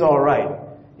 but it's alright.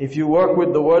 If you work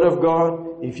with the Word of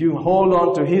God, if you hold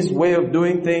on to His way of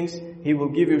doing things, He will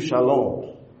give you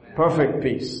shalom. Perfect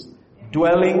peace.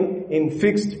 Dwelling in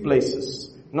fixed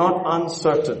places, not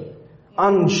uncertain,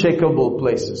 unshakable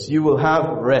places. You will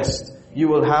have rest. You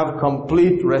will have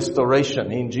complete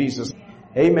restoration in Jesus.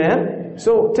 Amen.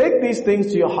 So take these things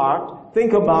to your heart.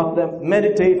 Think about them.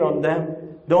 Meditate on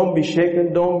them. Don't be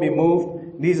shaken. Don't be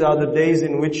moved. These are the days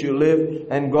in which you live,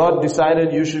 and God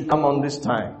decided you should come on this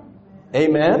time.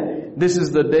 Amen. This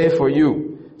is the day for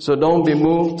you. So don't be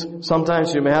moved.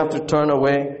 Sometimes you may have to turn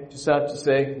away. You start to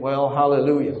say, well,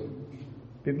 hallelujah.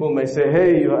 People may say,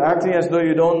 hey, you're acting as though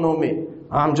you don't know me.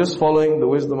 I'm just following the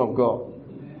wisdom of God.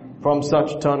 From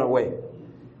such turn away.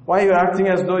 Why are you acting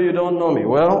as though you don't know me?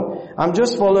 Well, I'm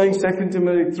just following 2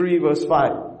 Timothy 3 verse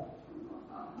 5.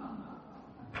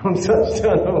 From such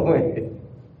turn away.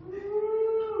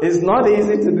 It's not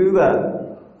easy to do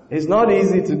that. It's not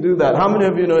easy to do that. How many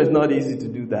of you know it's not easy to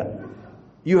do that?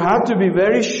 You have to be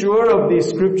very sure of these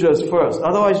scriptures first.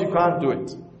 Otherwise you can't do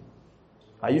it.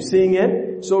 Are you seeing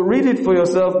it? So read it for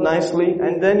yourself nicely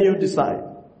and then you decide.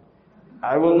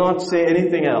 I will not say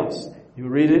anything else. You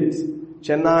read it.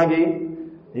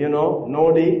 Chennagi,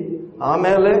 Nodi,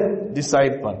 Amele,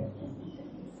 decide pan.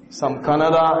 Some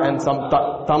Kannada and some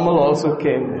Tamil also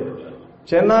came there.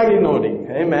 Chennagi Nodi.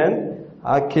 Amen.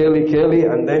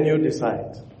 Keli, and then you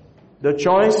decide. The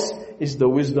choice is the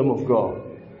wisdom of God.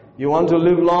 You want to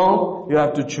live long, you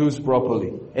have to choose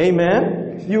properly.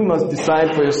 Amen? You must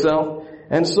decide for yourself,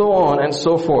 and so on and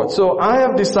so forth. So I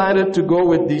have decided to go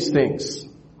with these things.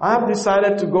 I have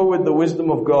decided to go with the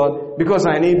wisdom of God because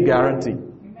I need guarantee.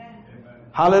 Amen.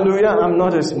 Hallelujah, I'm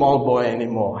not a small boy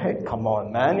anymore. Hey, come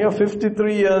on man, you're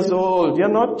 53 years old. You're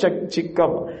not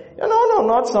chikka. No,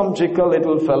 not some chikka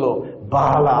little fellow.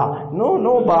 Bala.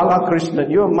 No Bala Krishna.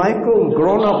 You're Michael,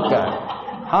 grown-up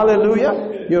guy.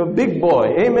 Hallelujah. You're a big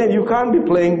boy. Amen. You can't be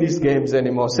playing these games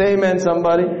anymore. Say amen,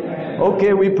 somebody.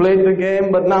 Okay, we played the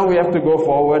game, but now we have to go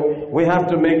forward. We have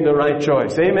to make the right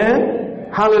choice. Amen.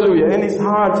 Hallelujah. And it's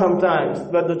hard sometimes,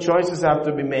 but the choices have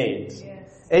to be made.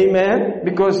 Amen.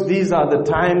 Because these are the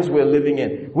times we're living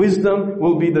in. Wisdom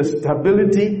will be the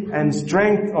stability and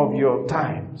strength of your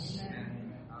times.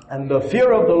 And the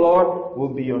fear of the Lord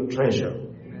will be your treasure.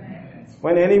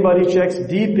 When anybody checks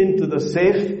deep into the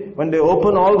safe, when they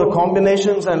open all the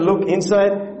combinations and look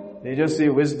inside, they just see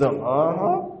wisdom.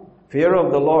 Fear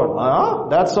of the Lord.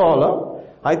 That's all.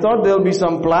 I thought there'll be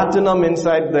some platinum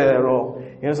inside there, or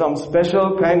some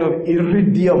special kind of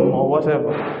iridium or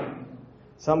whatever.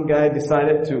 Some guy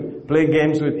decided to play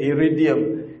games with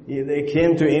iridium. They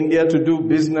came to India to do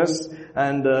business,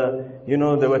 and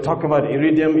they were talking about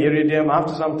iridium.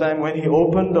 After some time, when he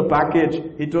opened the package,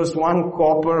 it was one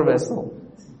copper vessel.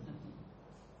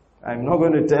 I'm not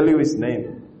going to tell you his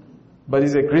name, but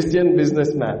he's a Christian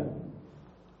businessman.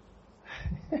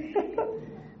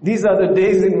 These are the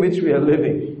days in which we are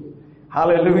living.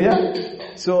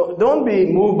 Hallelujah. So don't be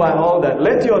moved by all that.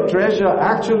 Let your treasure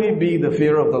actually be the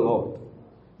fear of the Lord,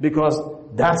 because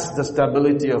that's the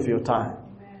stability of your time.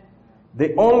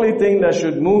 The only thing that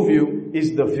should move you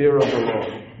is the fear of the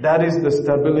Lord. That is the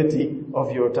stability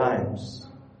of your times.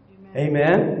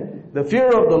 Amen. The fear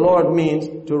of the Lord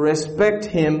means to respect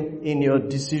Him in your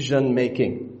decision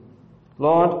making.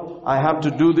 Lord, I have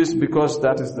to do this because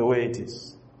that is the way it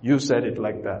is. You said it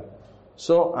like that.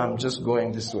 So I'm just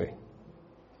going this way.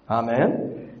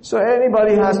 Amen. So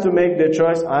anybody has to make their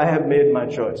choice. I have made my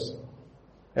choice.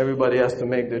 Everybody has to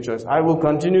make their choice. I will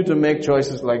continue to make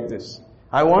choices like this.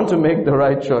 I want to make the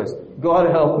right choice.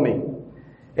 God help me.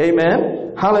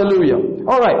 Amen. Hallelujah.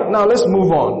 Alright, now let's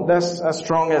move on. That's as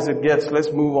strong as it gets.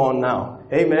 Let's move on now.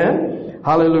 Amen.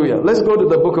 Hallelujah. Let's go to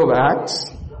the book of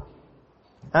Acts.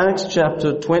 Acts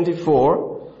chapter 24.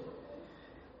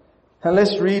 And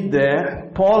let's read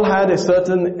there. Paul had a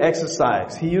certain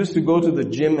exercise. He used to go to the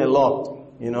gym a lot.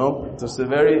 You know, it was a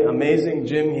very amazing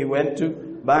gym he went to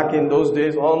back in those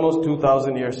days, almost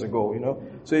 2,000 years ago, you know.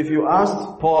 So if you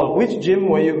asked Paul, which gym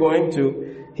were you going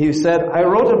to? He said, I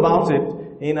wrote about it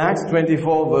in Acts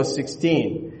 24 verse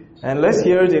 16. And let's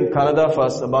hear it in Kannada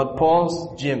first about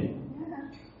Paul's gym.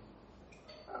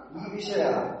 ಈ ವಿಷಯ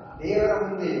ದೇವರ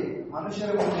ಮುಂದೆಯೂ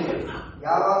ಮನುಷ್ಯರ ಮುಂದೆಯೂ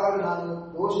ಯಾವಾಗಲೂ ನಾನು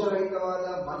ದೋಷರಹಿತವಾದ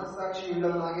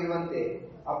ಮನಸ್ಸಾಕ್ಷಿಯುಳ್ಳವನಾಗಿರುವಂತೆ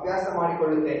ಅಭ್ಯಾಸ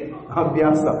ಮಾಡಿಕೊಳ್ಳುತ್ತೇನೆ.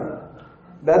 Abhyasa.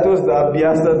 That was the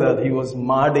abhyasa that he was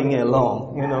marding along,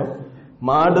 you know.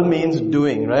 Marda means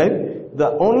doing, right? The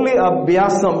only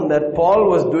abhyasam that Paul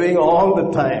was doing all the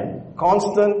time,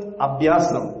 constant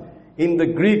abhyasam, in the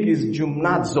Greek is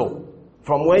gymnazo,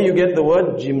 from where you get the word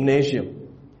gymnasium.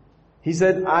 He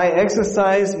said, I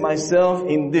exercise myself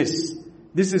in this.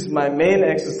 This is my main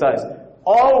exercise.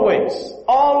 Always,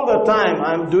 all the time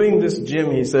I'm doing this gym,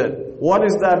 he said. What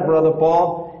is that, Brother Paul?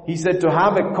 He said to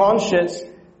have a conscience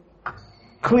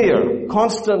clear,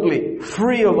 constantly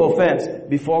free of offense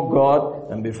before God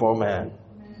and before man.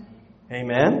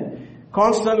 Amen.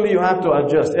 Constantly you have to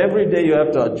adjust. Every day you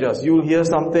have to adjust. You'll hear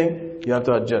something, you have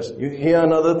to adjust. You hear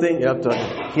another thing, you have to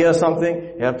adjust. Hear something,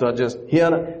 you have to adjust.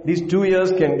 These 2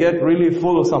 years can get really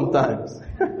full sometimes.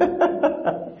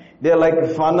 They're like a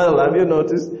funnel, have you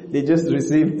noticed? They just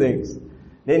receive things.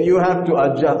 Then you have to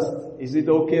adjust. Is it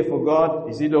okay for God?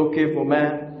 Is it okay for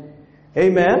man?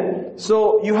 Amen. So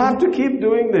you have to keep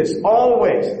doing this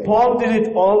always. Paul did it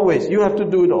always. You have to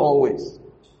do it always.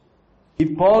 If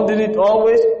Paul did it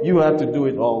always, you have to do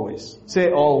it always. Say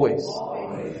always.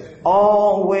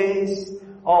 Always.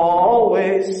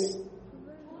 Always.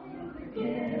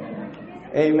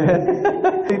 Amen.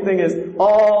 Everything is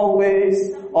always,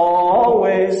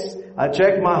 always. I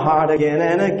check my heart again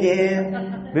and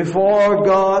again. Before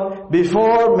God,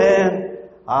 before man.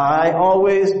 I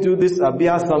always do this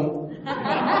abhyasam.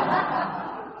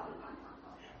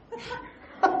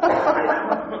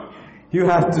 You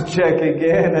have to check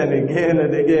again and again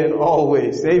and again,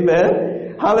 always.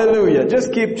 Amen. Hallelujah.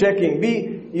 Just keep checking. Be,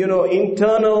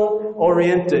 internal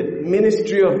oriented.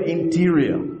 Ministry of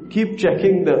interior. Keep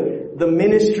checking the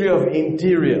ministry of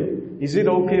interior. Is it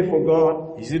okay for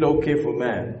God? Is it okay for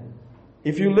man?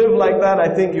 If you live like that,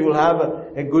 I think you will have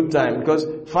a good time. Because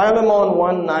Philemon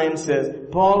 1:9 says,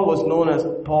 Paul was known as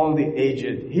Paul the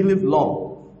Aged. He lived long.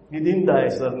 He didn't die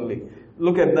suddenly.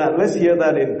 Look at that. Let's hear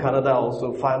that in Kannada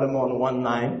also. Philemon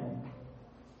 1:9.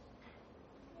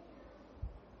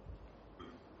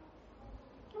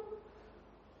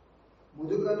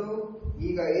 ಮುದುಕನು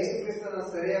ಈಗ ಯೇಸುಕ್ರಿಸ್ತನ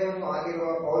ಸೆರೆಯವನು ಆಗಿರುವ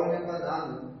ಪೌಲನೆಂಬ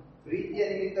ನಾನು ಪ್ರೀತಿಯ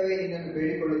ನಿಮಿತ್ತವೇ ನಿನ್ನನ್ನು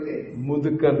ಬೇಡಿಕೊಳ್ಳುತ್ತೇನೆ.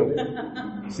 Mudukanu.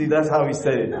 See, that's how he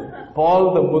said it. Paul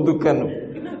the Mudukanu.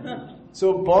 So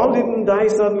Paul didn't die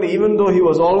suddenly, even though he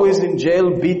was always in jail,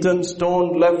 beaten,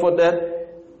 stoned, left for dead.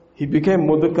 He became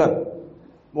Mudukan.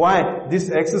 Why? This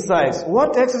exercise.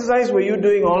 What exercise were you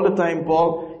doing all the time, Paul?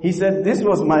 He said, this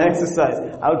was my exercise.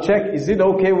 I'll check, is it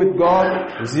okay with God?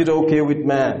 Is it okay with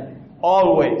man?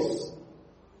 Always.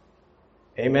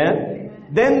 Amen?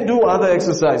 Then do other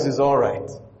exercises, alright.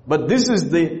 But this is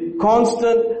the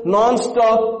constant,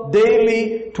 non-stop, daily,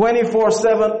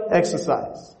 24/7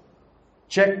 exercise.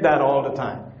 Check that all the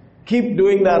time. Keep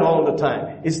doing that all the time.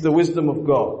 It's the wisdom of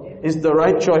God. It's the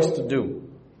right choice to do.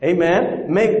 Amen?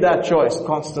 Make that choice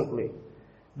constantly.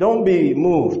 Don't be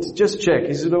moved. Just check.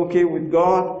 Is it okay with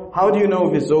God? How do you know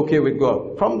if it's okay with God?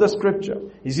 From the scripture.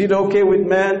 Is it okay with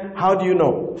man? How do you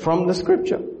know? From the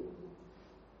scripture.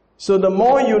 So the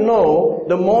more you know,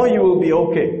 the more you will be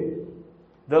okay.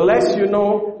 The less you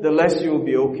know, the less you will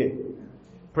be okay.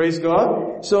 Praise God.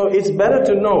 So it's better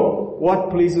to know what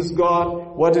pleases God,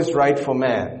 what is right for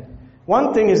man. One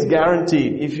thing is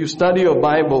guaranteed if you study your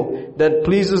Bible that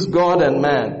pleases God and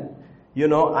man.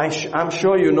 I'm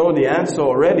sure you know the answer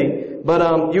already, but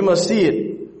you must see it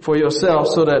for yourself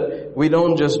so that we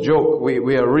don't just joke,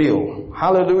 we are real.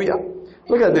 Hallelujah.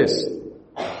 Look at this.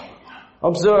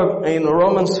 Observe in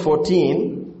Romans 14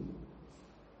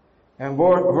 and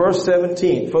verse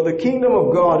 17. For the kingdom of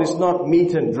God is not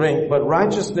meat and drink, but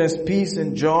righteousness, peace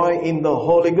and joy in the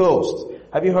Holy Ghost.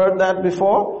 Have you heard that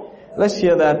before? Let's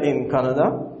hear that in Kannada.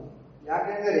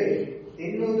 ಯಾಕೆಂದರೆ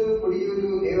ತಿನ್ನುವುದು ಕುಡಿಯುವುದು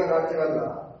ದೇವರ ರಾಜ್ಯವಲ್ಲ,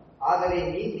 ಆದರೆ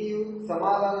ನೀತಿಯು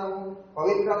ಸಮಾಧಾನವು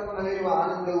ಪವಿತ್ರಾತ್ಮನಲ್ಲಿರುವ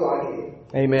ಆನಂದವೂ ಆಗಿದೆ.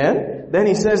 Amen. Then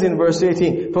he says in verse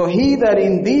 18, for he that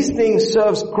in these things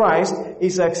serves Christ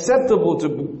is acceptable to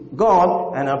God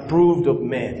and approved of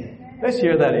men. Let's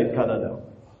hear that in Kannada.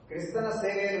 ಕ್ರಿಸ್ತನ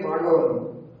ಸೇವೆಯನ್ನು ಮಾಡುವವನು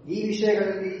ಈ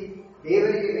ವಿಷಯಗಳಲ್ಲಿ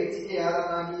ದೇವರಿಗೆ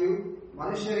ಮೆಚ್ಚಿಕೆಯಾದವನಾಗಿಯೂ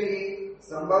ಮನುಷ್ಯರಿಗೆ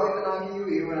ಸಂಭಾವಿತನಾಗಿಯೂ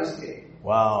ಇರುವನಷ್ಟೇ.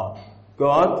 Wow.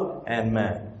 God and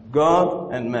man. God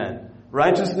and man.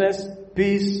 Righteousness,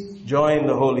 peace, joy in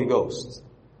the Holy Ghost.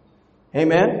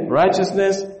 Amen.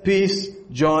 Righteousness, peace,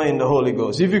 joy in the Holy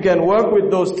Ghost. If you can work with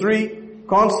those three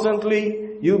constantly,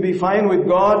 you'll be fine with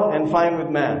God and fine with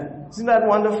man. Isn't that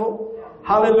wonderful?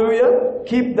 Hallelujah.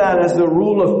 Keep that as the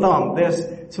rule of thumb. There's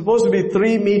supposed to be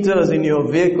 3 meters in your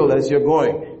vehicle as you're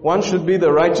going. One should be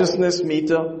the righteousness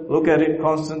meter. Look at it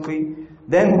constantly.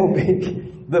 Then will be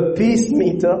the peace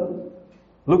meter.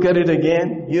 Look at it again,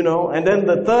 and then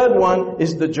the third one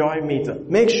is the joy meter.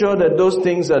 Make sure that those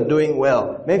things are doing well.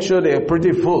 Make sure they are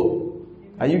pretty full.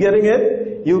 Are you getting it?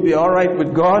 You'll be alright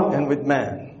with God and with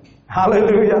man.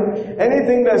 Hallelujah.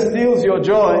 Anything that steals your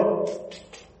joy,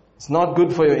 it's not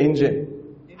good for your engine.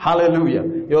 Hallelujah.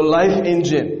 Your life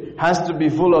engine has to be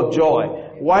full of joy.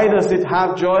 Why does it have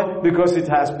joy? Because it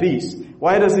has peace.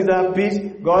 Why does it have peace?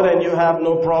 God and you have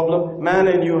no problem. Man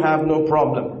and you have no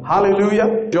problem. Hallelujah.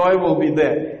 Joy will be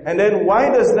there. And then why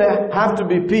does there have to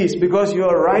be peace? Because you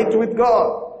are right with God.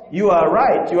 You are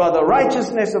right. You are the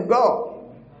righteousness of God.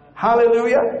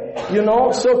 Hallelujah.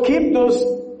 So keep those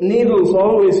needles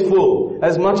always full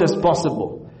as much as possible.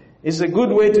 It's a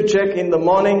good way to check in the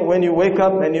morning when you wake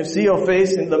up and you see your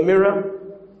face in the mirror.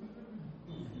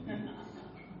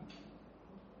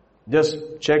 Just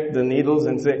check the needles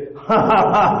and say, ha ha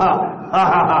ha ha ha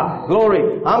ha ha. Glory.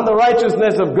 I'm the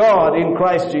righteousness of God in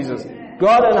Christ Jesus.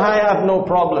 God and I have no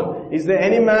problem. Is there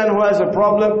any man who has a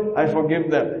problem? I forgive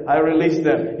them. I release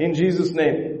them. In Jesus'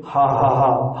 name. Ha ha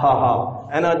ha ha ha.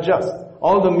 And adjust.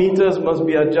 All the meters must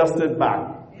be adjusted back.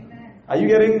 Are you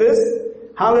getting this?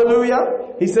 Hallelujah.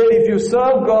 He said if you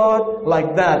serve God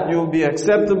like that, you'll be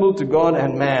acceptable to God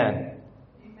and man.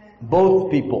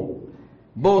 Both people.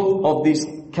 Both of these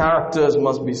characters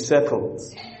must be settled.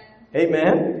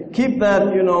 Amen. Keep that,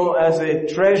 as a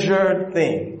treasured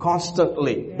thing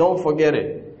constantly. Don't forget it.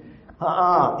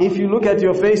 If you look at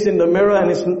your face in the mirror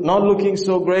and it's not looking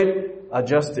so great,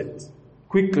 adjust it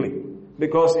quickly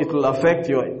because it will affect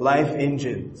your life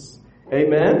engines.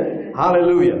 Amen.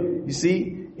 Hallelujah. You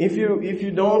see, if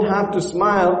you don't have to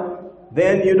smile,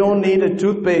 then you don't need a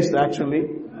toothpaste actually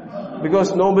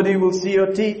because nobody will see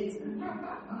your teeth.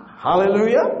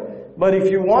 Hallelujah. But if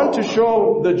you want to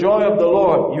show the joy of the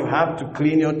Lord, you have to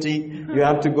clean your teeth. You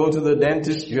have to go to the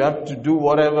dentist. You have to do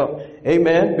whatever.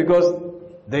 Amen. Because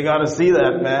they gotta see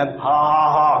that, man. Ha ha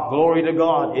ha. Glory to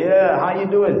God. Yeah. How you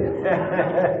doing?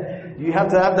 You have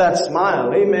to have that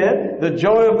smile. Amen. The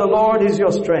joy of the Lord is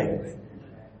your strength.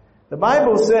 The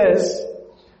Bible says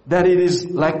that it is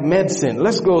like medicine.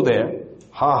 Let's go there.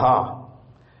 Ha ha.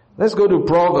 Let's go to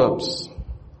Proverbs.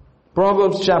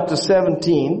 Proverbs chapter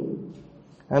 17.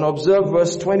 And observe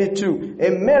verse 22. A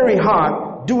merry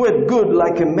heart doeth good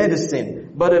like a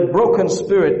medicine, but a broken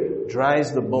spirit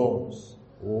dries the bones.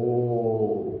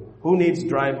 Oh, who needs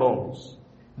dry bones?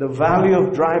 The valley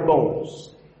of dry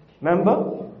bones. Remember?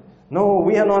 No,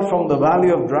 we are not from the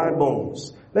valley of dry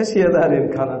bones. Let's hear that in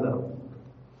Kannada.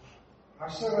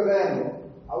 ಹರ್ಷಹೃದಯನು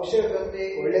ಔಷಧದಂತೆ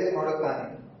ಒಳ್ಳೆಯದು ಮಾಡುತ್ತಾನೆ,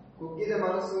 ಕುಗ್ಗಿದ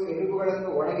ಮನಸ್ಸು ಎಲುಬುಗಳನ್ನು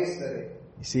ಒಣಗಿಸುತ್ತದೆ.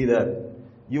 You see that?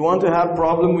 You want to have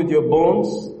problem with your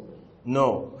bones? No.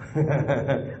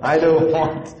 I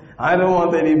don't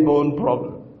want any bone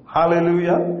problem.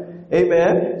 Hallelujah.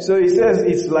 Amen. So he says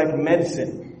it's like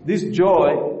medicine. This joy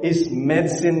is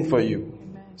medicine for you.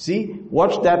 See,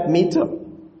 watch that meter.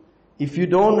 If you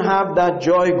don't have that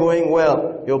joy going well,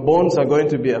 your bones are going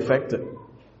to be affected.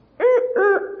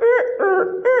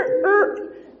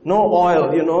 No oil,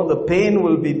 the pain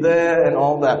will be there and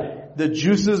all that. The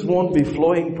juices won't be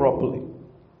flowing properly.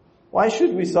 Why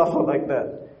should we suffer like that?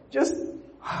 Just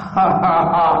ha ha ha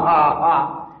ha ha.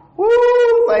 Woo!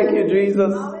 Thank you,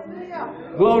 Jesus. Hallelujah.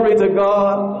 Glory to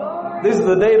God. Glory. This is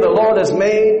the day the Lord has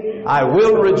made. I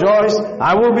will rejoice.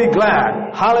 I will be glad.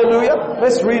 Hallelujah.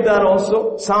 Let's read that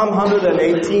also. Psalm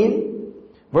 118,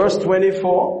 verse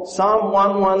 24. Psalm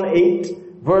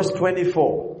 118, verse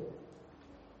 24.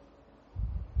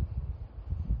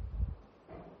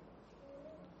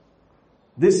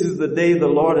 This is the day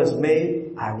the Lord has made.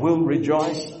 I will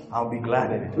rejoice. I'll be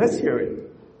glad in it. Let's hear it.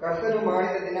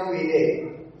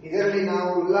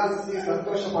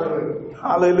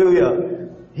 Hallelujah.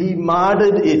 He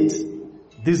marred it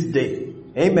this day.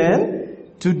 Amen.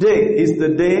 Today is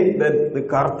the day that the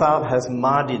Karta has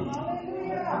marred it.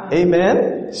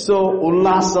 Amen. So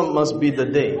Ullasam must be the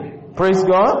day. Praise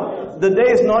God. The day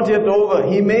is not yet over.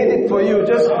 He made it for you.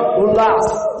 Just Ullas.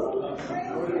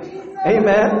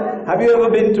 Amen. Have you ever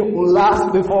been to Ullas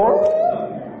before?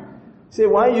 Say,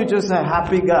 why are you just a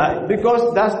happy guy?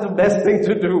 Because that's the best thing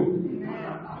to do.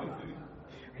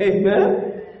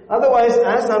 Amen? Otherwise,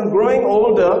 as I'm growing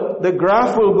older, the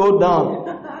graph will go down.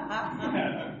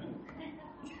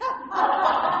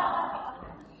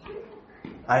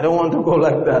 I don't want to go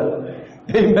like that.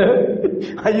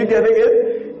 Amen? Are you getting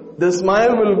it? The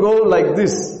smile will go like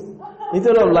this.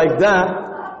 Instead of like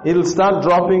that, it'll start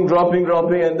dropping,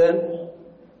 and then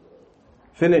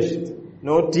finished.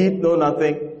 No teeth, no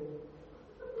nothing.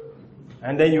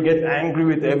 And then you get angry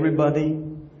with everybody.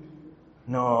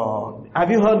 No. Have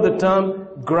you heard the term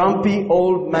grumpy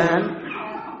old man?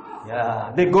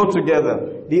 Yeah, they go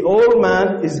together. The old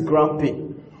man is grumpy.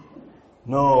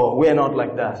 No, we are not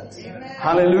like that.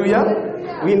 Hallelujah.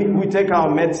 We take our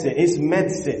medicine. It's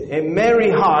medicine. A merry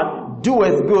heart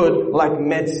doeth good like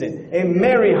medicine. A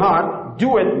merry heart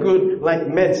doeth good like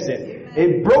medicine.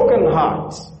 A broken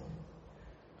heart.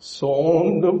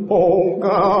 Son the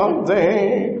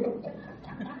Bogade.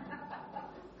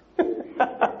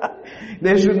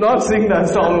 They should not sing that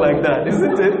song like that,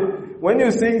 isn't it? When you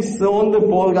sing Son the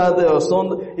Bogade or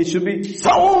Son, it should be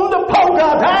Son the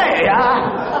Bogade.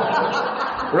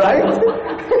 Right?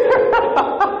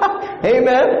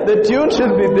 Amen. The tune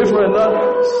should be different.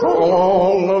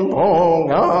 Son the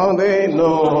Bogade.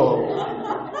 No.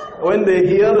 When they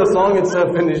hear the song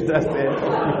itself finished, that's it.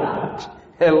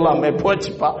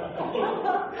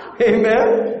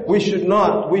 Amen. We should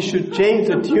not. We should change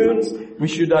the tunes. We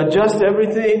should adjust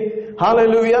everything.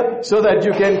 Hallelujah. So that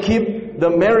you can keep the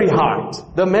merry heart.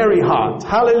 The merry heart.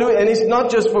 Hallelujah. And it's not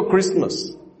just for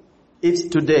Christmas. It's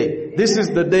today. This is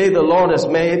the day the Lord has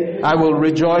made. I will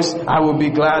rejoice. I will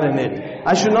be glad in it.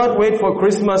 I should not wait for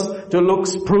Christmas to look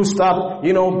spruced up,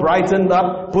 brightened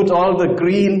up, put all the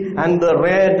green and the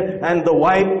red and the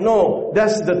white. No,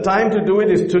 that's the time to do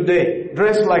it is today.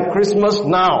 Dress like Christmas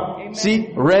now. Amen. See,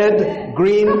 red,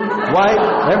 green, white,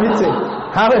 everything.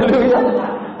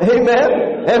 Hallelujah. Amen.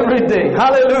 Every day.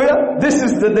 Hallelujah. This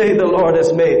is the day the Lord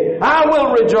has made. I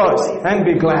will rejoice and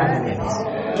be glad in it.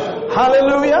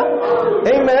 Hallelujah.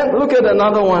 Amen. Look at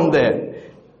another one there.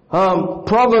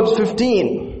 Proverbs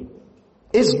 15.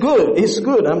 It's good. It's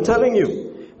good. I'm telling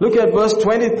you. Look at verse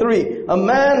 23. A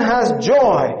man has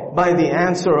joy by the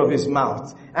answer of his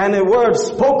mouth, and a word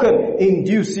spoken in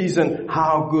due season.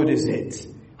 How good is it?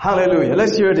 Hallelujah.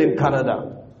 Let's hear it in Kannada.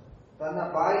 ತನ್ನ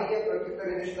ಬಾಯಿಗೆ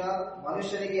ಪ್ರತ್ಯುತ್ತರದಿಂದ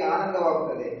ಮನುಷ್ಯನಿಗೆ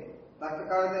ಆನಂದವಾಗುತ್ತದೆ. ತಕ್ಕ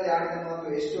ಕಾಲದಲ್ಲಿ ಆಡಿದ ಮಾತು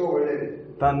ಎಷ್ಟೋ ಒಳ್ಳೆಯದು.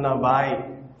 ತನ್ನ ಬಾಯಿ,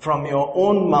 from your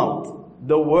own mouth,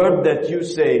 the word that you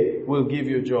say will give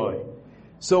you joy.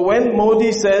 So when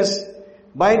Modi says,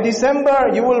 by December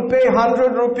you will pay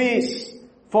 100 rupees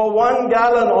for 1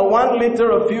 gallon or 1 liter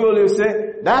of fuel, you say,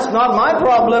 that's not my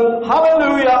problem.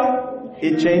 Hallelujah.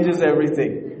 It changes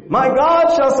everything. My God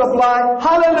shall supply.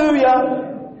 Hallelujah.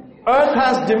 Earth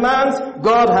has demands,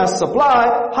 God has supply.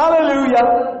 Hallelujah.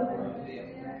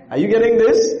 Are you getting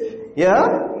this? Yeah?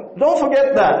 Don't forget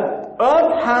that.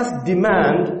 Earth has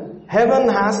demand, heaven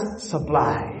has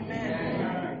supply.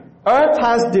 Earth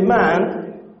has demand,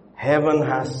 heaven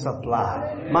has supply.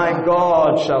 My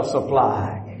God shall supply.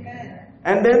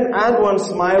 And then add one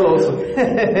smile also.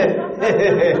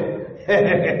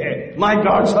 My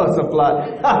God shall supply.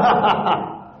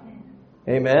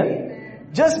 Amen.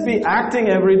 Just be acting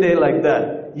every day like that.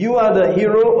 You are the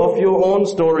hero of your own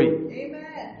story.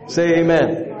 Amen. Say amen.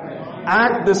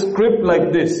 Act the script like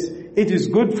this. It is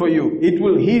good for you. It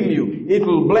will heal you. It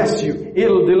will bless you. It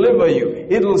will deliver you.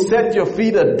 It will set your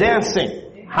feet a dancing.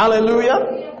 Hallelujah.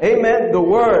 Amen. The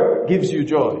word gives you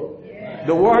joy.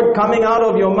 The word coming out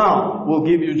of your mouth will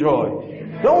give you joy.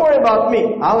 Don't worry about me.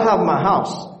 I'll have my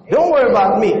house. Don't worry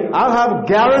about me. I'll have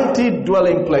guaranteed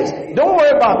dwelling place. Don't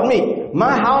worry about me.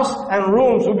 My house and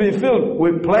rooms will be filled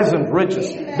with pleasant riches.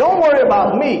 Don't worry about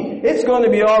me. It's going to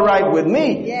be all right with me.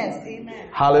 Yes, amen.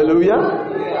 Hallelujah.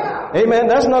 Hallelujah. Amen.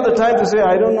 That's not the time to say,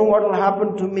 I don't know what will happen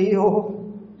to me. Oh,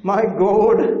 my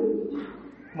God.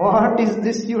 What is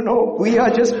this, We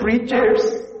are just preachers.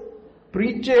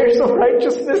 Preachers of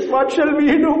righteousness. What shall we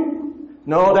do?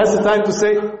 No, that's the time to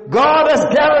say, God has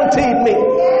guaranteed me.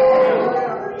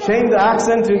 Change the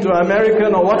accent into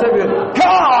American or whatever.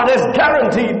 God has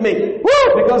guaranteed me. Woo!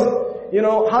 Because,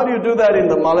 how do you do that in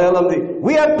the Malayalam thing?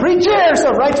 We are preachers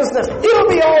of righteousness. It'll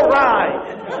be alright.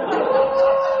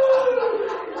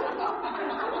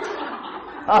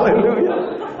 Hallelujah.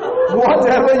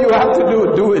 Whatever you have to do,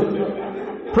 do it.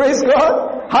 Praise God.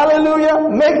 Hallelujah.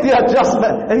 Make the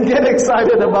adjustment and get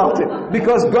excited about it.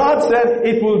 Because God said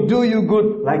it will do you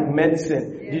good like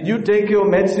medicine. Did you take your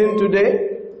medicine today?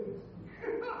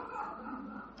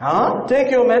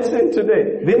 Take your medicine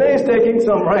today. Vinay is taking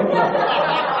some right now.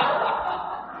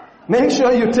 Make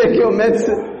sure you take your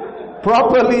medicine.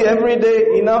 properly every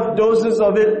day, enough doses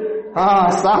of it.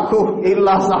 Saku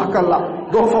illa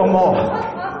sakala. Go for more.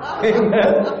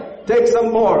 Amen. Take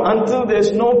some more until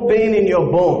there's no pain in your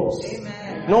bones.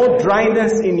 No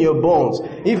dryness in your bones.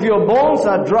 If your bones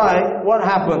are dry, what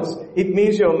happens? It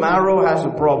means your marrow has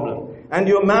a problem. And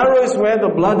your marrow is where the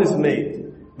blood is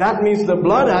made. That means the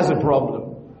blood has a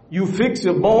problem. You fix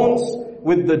your bones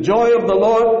with the joy of the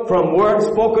Lord from words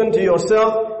spoken to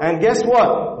yourself, and guess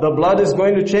what? The blood is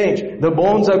going to change. The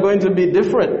bones are going to be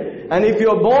different. And if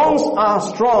your bones are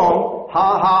strong,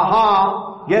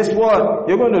 guess what?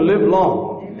 You're going to live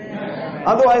long. Amen.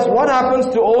 Otherwise, what happens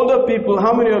to older people?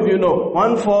 How many of you know?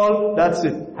 One fall, that's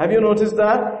it. Have you noticed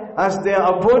that? As they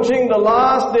are approaching the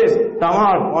last days,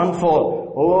 tamar, one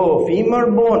fall. Oh, femur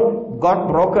bone got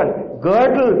broken.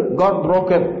 Girdle got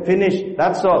broken. Finish.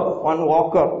 That's all. One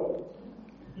walker.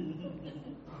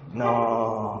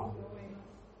 No.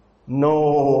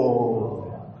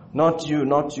 Not you.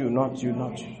 No.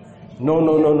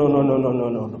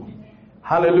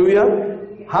 Hallelujah.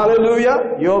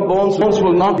 Your bones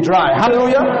will not dry.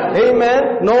 Hallelujah. Amen.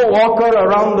 No walker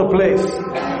around the place.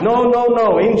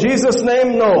 No. In Jesus'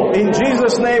 name, no. In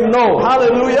Jesus' name, no.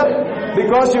 Hallelujah.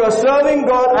 Because you are serving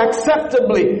God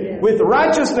acceptably with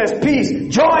righteousness, peace,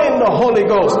 joy in the Holy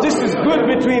Ghost. This is good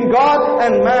between God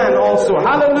and man also.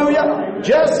 Hallelujah.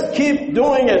 Just keep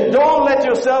doing it. Don't let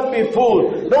yourself be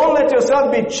fooled. Don't let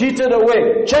yourself be cheated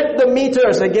away. Check the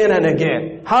meters again and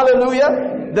again.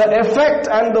 Hallelujah. The effect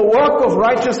and the work of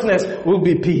righteousness will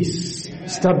be peace,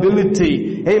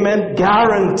 stability, amen,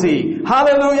 guarantee.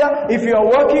 Hallelujah. If you are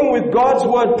working with God's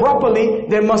word properly,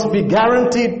 there must be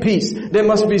guaranteed peace. There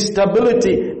must be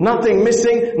stability. Nothing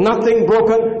missing, nothing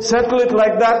broken. Settle it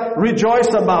like that.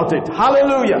 Rejoice about it.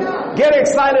 Hallelujah. Get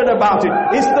excited about it.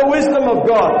 It's the wisdom of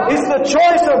God. It's the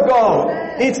choice of God.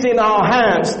 It's in our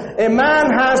hands. A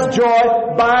man has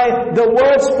joy by the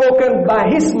word spoken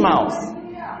by his mouth.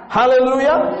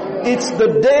 Hallelujah. It's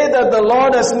the day that the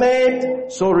Lord has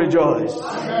made, so rejoice.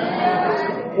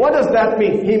 What does that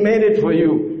mean? He made it for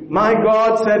you. My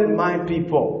God said, my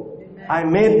people, I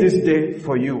made this day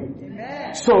for you.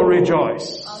 So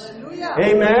rejoice.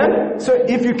 Amen. So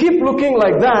if you keep looking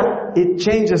like that, it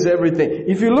changes everything.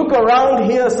 If you look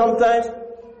around here sometimes,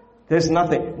 there's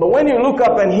nothing. But when you look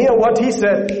up and hear what he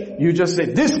said, you just say,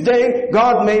 this day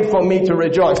God made for me to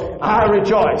rejoice. I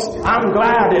rejoice. I'm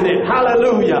glad in it.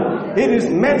 Hallelujah. It is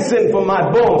medicine for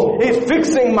my bones. It's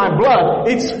fixing my blood.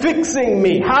 It's fixing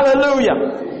me.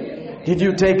 Hallelujah. Did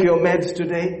you take your meds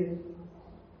today?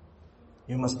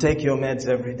 You must take your meds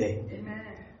every day.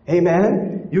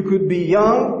 Amen. You could be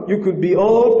young, you could be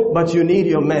old, but you need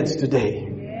your meds today.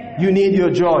 You need your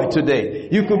joy today.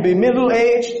 You could be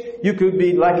middle-aged, you could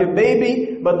be like a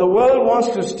baby, but the world wants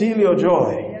to steal your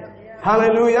joy.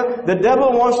 Hallelujah. The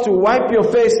devil wants to wipe your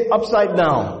face upside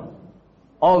down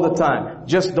all the time.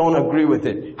 Just don't agree with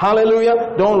it.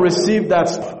 Hallelujah. Don't receive that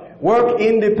stuff. Work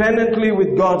independently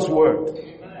with God's word.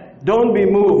 Don't be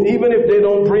moved. Even if they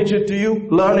don't preach it to you,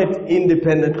 learn it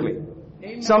independently.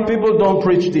 Some people don't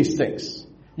preach these things.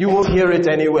 You won't hear it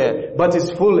anywhere, but it's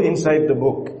full inside the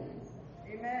book.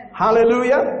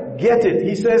 Hallelujah. Get it.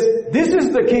 He says, this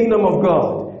is the kingdom of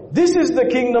God. This is the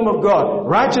kingdom of God.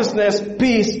 Righteousness,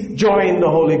 peace, joy in the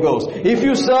Holy Ghost. If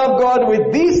you serve God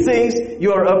with these things,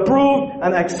 you are approved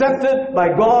and accepted by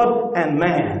God and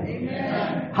man.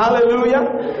 Amen.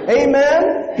 Hallelujah.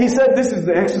 Amen. He said this is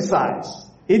the exercise.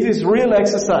 It is real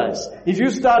exercise. If you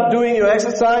start doing your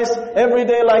exercise every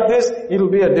day like this, it'll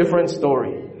be a different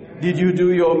story. Did you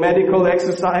do your medical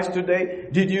exercise today?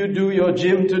 Did you do your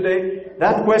gym today?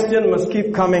 That question must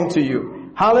keep coming to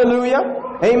you. Hallelujah.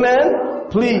 Amen.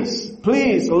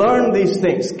 Please learn these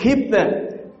things. Keep them.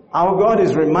 Our God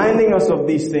is reminding us of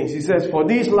these things. He says, for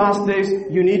these last days,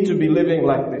 you need to be living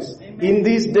like this. In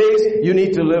these days, you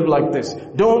need to live like this.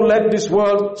 Don't let this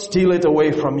world steal it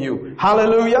away from you.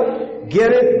 Hallelujah.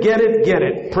 Get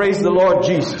it. Praise the Lord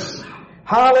Jesus.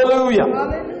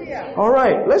 Hallelujah. All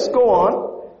right, let's go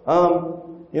on.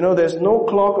 There's no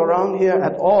clock around here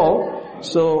at all.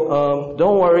 So,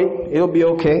 don't worry. It'll be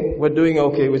okay. We're doing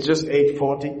okay. It's just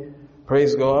 8:40.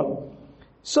 Praise God.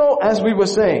 So, as we were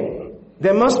saying,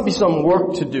 there must be some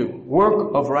work to do.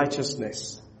 Work of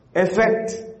righteousness.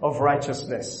 Effect of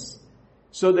righteousness.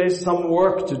 So there's some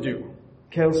work to do.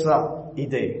 Kelsa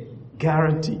ide.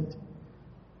 Guaranteed.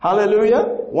 Hallelujah.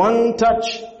 One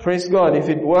touch. Praise God. If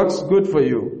it works, good for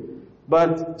you.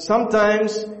 But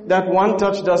sometimes that one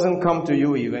touch doesn't come to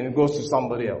you even. It goes to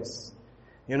somebody else.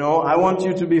 I want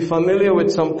you to be familiar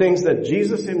with some things that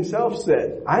Jesus himself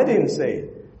said. I didn't say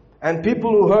it. And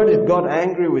people who heard it got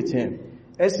angry with him.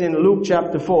 It's in Luke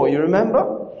chapter 4. You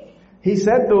remember? He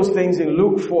said those things in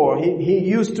Luke 4. He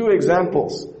used 2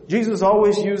 examples. Jesus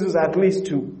always uses at least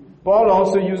 2. Paul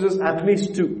also uses at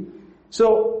least 2.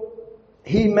 So,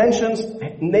 he mentions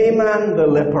Naaman the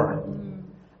leper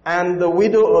and the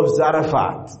widow of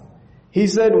Zarephath. He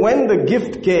said when the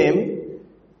gift came,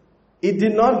 it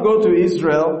did not go to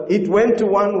Israel. It went to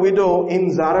one widow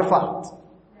in Zarephath.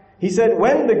 He said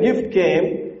when the gift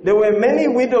came, there were many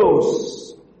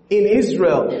widows in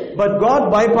Israel, but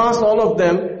God bypassed all of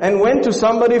them and went to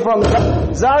somebody from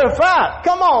Zarephath.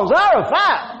 Come on,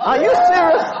 Zarephath. Are you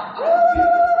serious?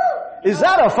 Is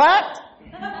that a fact?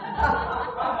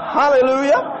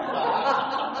 Hallelujah.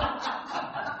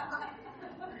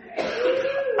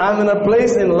 I'm in a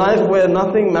place in life where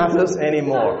nothing matters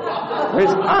anymore.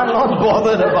 I'm not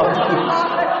bothered about it.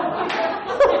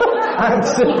 I'm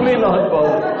simply not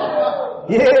bothered.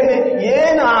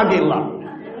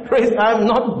 Praise, I'm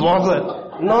not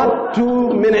bothered. Not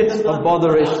 2 minutes of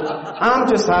botheration. I'm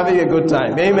just having a good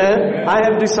time. Amen. I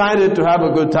have decided to have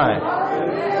a good time.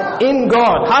 In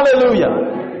God. Hallelujah.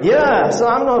 Yeah, so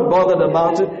I'm not bothered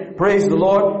about it. Praise the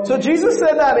Lord. So Jesus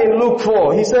said that in Luke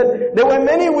 4. He said, there were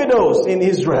many widows in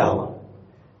Israel.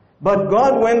 But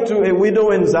God went to a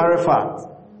widow in Zarephath.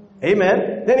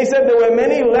 Amen. Then he said there were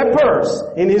many lepers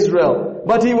in Israel.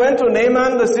 But he went to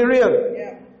Naaman the Syrian.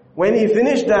 Yeah. When he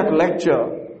finished that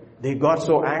lecture, they got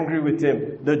so angry with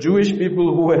him. The Jewish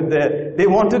people who were there, they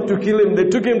wanted to kill him. They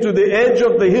took him to the edge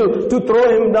of the hill to throw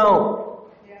him down.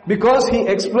 Because he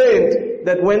explained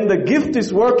that when the gift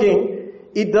is working,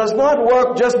 it does not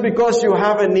work just because you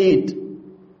have a need.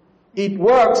 It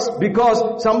works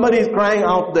because somebody is crying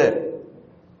out there.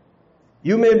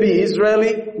 You may be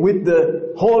Israeli with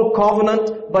the whole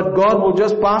covenant, but God will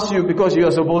just pass you because you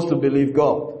are supposed to believe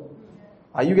God.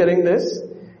 Are you getting this?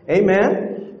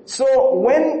 Amen. So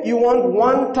when you want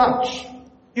one touch,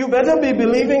 you better be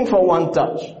believing for one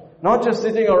touch. Not just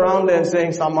sitting around there and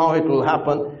saying somehow it will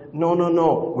happen.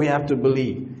 No. We have to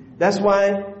believe. That's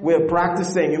why we're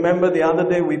practicing. You remember the other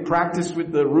day we practiced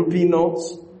with the rupee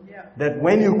notes? Yeah. That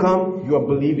when you come, you're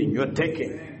believing, you're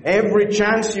taking. Every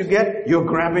chance you get, you're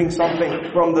grabbing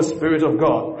something from the Spirit of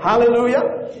God.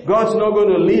 Hallelujah. God's not going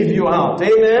to leave you out.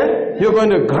 Amen. You're going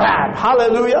to grab.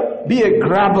 Hallelujah. Be a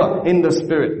grabber in the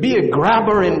Spirit. Be a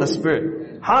grabber in the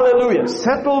Spirit. Hallelujah.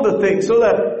 Settle the thing so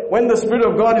that when the Spirit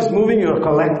of God is moving, you're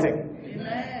collecting.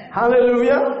 Amen.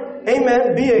 Hallelujah.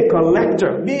 Amen. Be a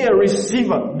collector. Be a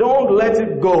receiver. Don't let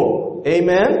it go.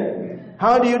 Amen.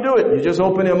 How do you do it? You just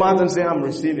open your mouth and say, I'm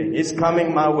receiving. It's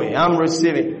coming my way. I'm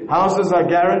receiving. Houses are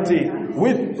guaranteed.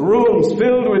 With rooms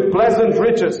filled with pleasant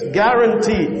riches.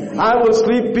 Guaranteed. I will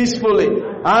sleep peacefully.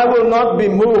 I will not be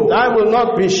moved. I will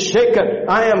not be shaken.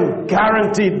 I am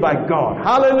guaranteed by God.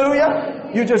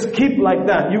 Hallelujah. You just keep like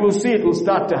that. You will see it will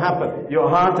start to happen. Your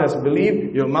heart has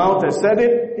believed. Your mouth has said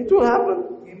it. It will happen.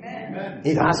 Amen.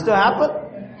 It has to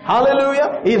happen.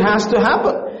 Hallelujah. It has to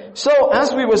happen. So,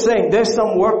 as we were saying, there's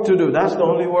some work to do. That's the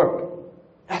only work.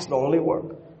 That's the only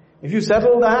work. If you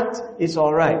settle that, it's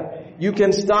alright. You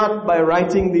can start by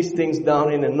writing these things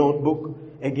down in a notebook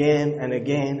again and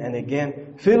again and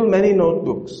again. Fill many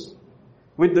notebooks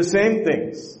with the same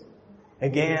things.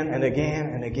 Again and again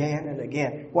and again and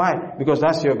again. Why? Because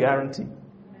that's your guarantee.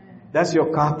 That's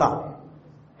your kata.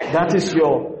 That is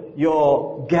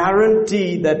your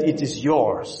guarantee that it is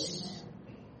yours.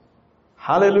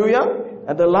 Hallelujah.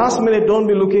 At the last minute, don't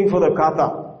be looking for the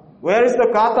kata. Where is the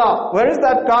kata? Where is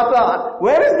that kata?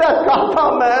 Where is that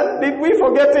kata, man? Did we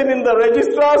forget it in the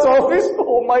registrar's office?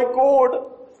 Oh my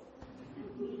God.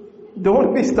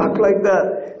 Don't be stuck like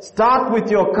that. Start with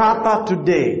your kata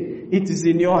today. It is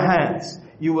in your hands.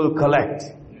 You will collect.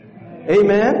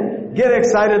 Amen. Get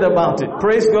excited about it.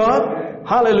 Praise God.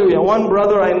 Hallelujah. One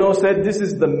brother I know said, this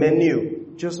is the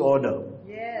menu. Just order.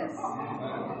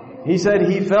 He said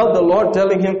he felt the Lord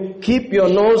telling him, keep your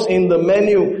nose in the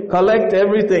menu, collect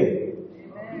everything.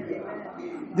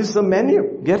 This is the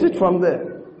menu. Get it from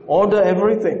there. Order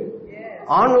everything.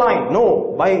 Online,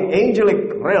 no, by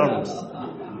angelic realms.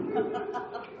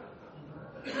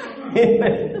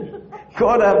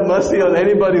 God have mercy on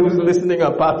anybody who's listening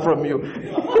apart from you.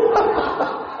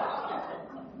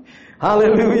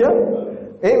 Hallelujah.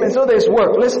 Amen. So there's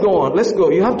work. Let's go on. Let's go.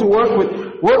 You have to work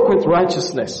with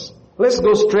righteousness. Let's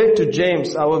go straight to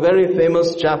James, our very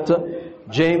famous chapter.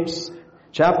 James,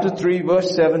 chapter 3,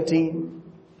 verse 17.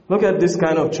 Look at this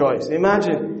kind of choice.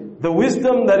 Imagine, the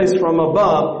wisdom that is from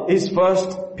above is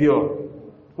first pure.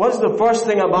 What's the first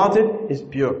thing about it? It's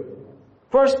pure.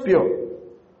 First pure.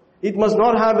 It must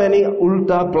not have any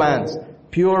ulta plans.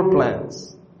 Pure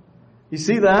plans. You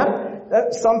see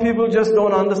that? Some people just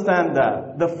don't understand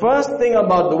that. The first thing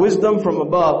about the wisdom from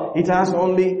above, it has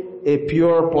only a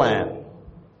pure plan.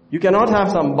 You cannot have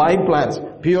some by-plans.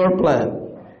 Pure plan.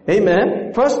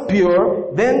 Amen. First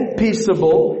pure, then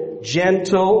peaceable,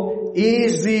 gentle,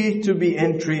 easy to be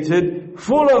entreated,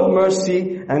 full of mercy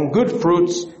and good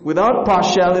fruits, without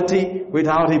partiality,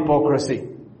 without hypocrisy.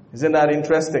 Isn't that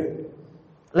interesting?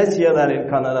 Let's hear that in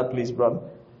Kannada, please, brother.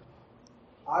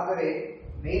 ಆದರೆ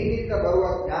ಮೇಲಿನಿಂದ ಬರುವ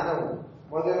ಜ್ಞಾನವು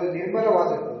ಮೊದಲು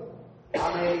ನಿರ್ಮಲವಾದದ್ದು,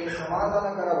 ಆಮೇಲೆ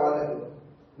ಸಮಾಧಾನಕರವಾದದ್ದು,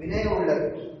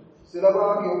 ವಿನಯವುಳ್ಳದ್ದು,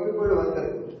 ಸುಲಭವಾಗಿ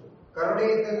ಒಪ್ಪಿಕೊಳ್ಳುವಂಥದ್ದು,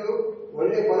 ಕರುಣೆಯಿಂದಲೂ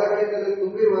ಒಳ್ಳೆ ಫಲಗಳಿಂದಲೂ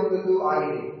ತುಂಬಿರುವಂಥದ್ದು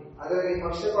ಆಗಿದೆ. ಅದರಲ್ಲಿ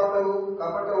ಪಕ್ಷಪಾತವೂ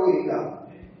ಕಪಟವೂ ಇಲ್ಲ.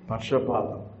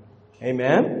 Pakshapata.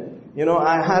 Amen. You know,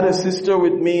 I had a sister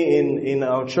with me in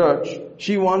our church.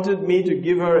 She wanted me to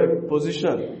give her a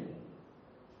position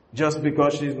just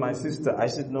because she's my sister. I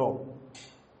said no.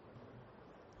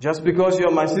 Just because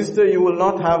you're my sister, you will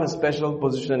not have a special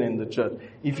position in the church.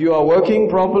 If you are working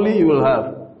properly, you will have.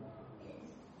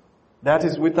 That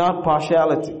is without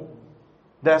partiality.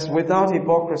 That's without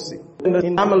hypocrisy. In the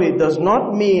family does not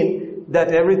mean that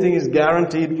everything is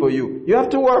guaranteed for you. You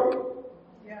have to work.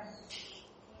 Yes.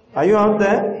 Are you out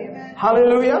there? Amen.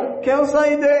 Hallelujah. Kelsa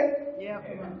ide.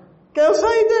 Kelsa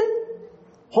ide.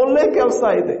 Holle kelsa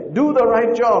ide. Do the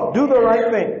right job. Do the right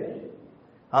thing.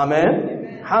 Amen.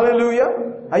 Amen. Hallelujah.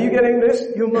 Are you getting this?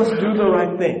 You must do the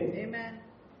right thing. Amen.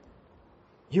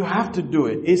 You have to do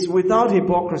it. It's without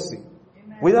hypocrisy.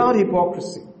 Amen. Without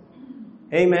hypocrisy.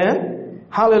 Amen.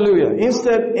 Hallelujah.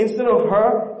 Instead of her,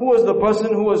 who was the person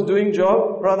who was doing job?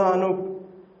 Brother Anup.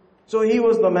 So he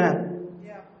was the man.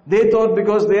 Yeah. They thought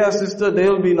because they are sister,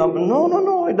 they'll be number. No.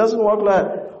 It doesn't work like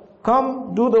that. Come,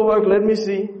 do the work, let me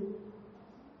see.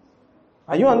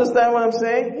 Are you understand what I'm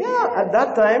saying? Yeah, at that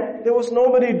time, there was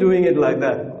nobody doing it like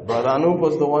that. Brother Anup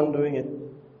was the one doing it.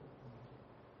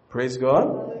 Praise God.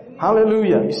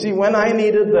 Hallelujah. You see, when I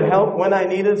needed the help, when I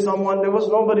needed someone, there was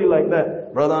nobody like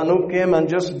that. Brother Anup came and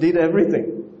just did everything.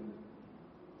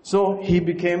 So, he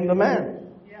became the man.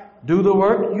 Yeah. Do the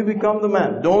work, you become the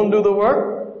man. Don't do the work,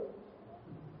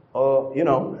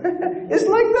 it's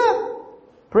like that.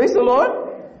 Praise the Lord.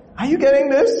 Are you getting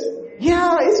this?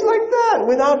 Yeah, it's like that.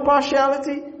 Without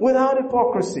partiality, without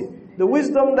hypocrisy. The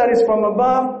wisdom that is from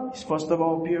above is first of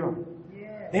all pure.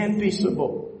 Yes. Then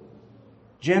peaceable.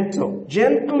 Gentle.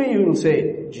 Gently you will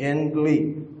say,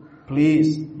 gently.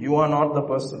 Please, you are not the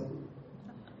person.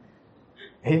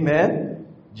 Amen?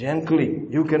 Gently.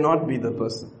 You cannot be the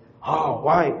person. Oh,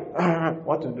 why?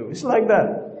 What to do? It's like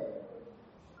that.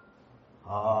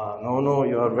 No,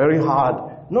 you are very hard.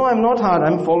 No, I'm not hard.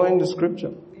 I'm following the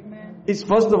scripture. Amen. It's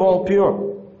first of all pure.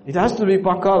 It has to be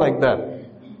pakka like that.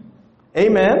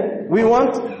 Amen? We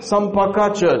want some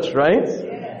pakka church, right?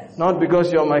 Yes. Not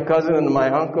because you're my cousin and my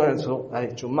uncle and so,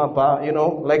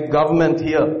 like government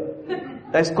here.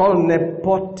 That's called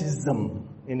nepotism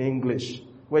in English.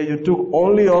 Where you took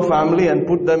only your family and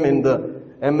put them in the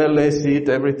MLA seat,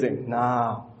 everything.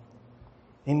 Nah.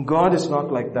 In God it's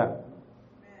not like that.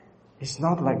 It's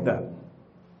not like that.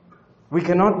 We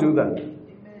cannot do that.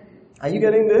 Are you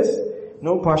getting this?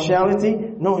 No partiality,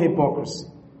 no hypocrisy.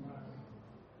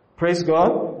 Praise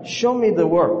God. Show me the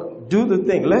work. Do the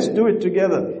thing. Let's do it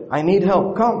together. I need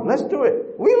help. Come, let's do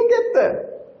it. We'll get there.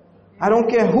 I don't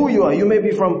care who you are. You may be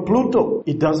from Pluto.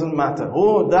 It doesn't matter.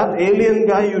 Oh, that alien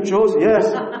guy you chose? Yes.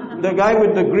 The guy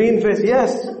with the green face?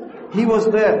 Yes. He was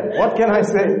there. What can I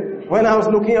say? When I was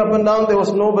looking up and down, there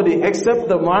was nobody except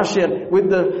the Martian with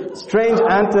the strange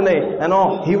antennae and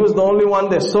all. He was the only one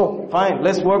there. So, fine,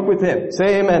 let's work with him.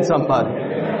 Say amen, somebody.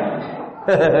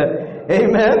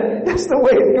 Amen. That's the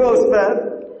way it goes, man.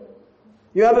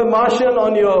 You have a Martian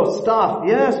on your staff.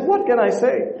 Yes, what can I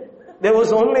say? There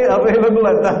was only available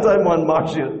at that time one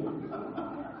Martian.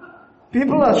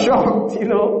 People are shocked,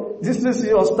 This is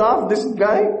your staff, this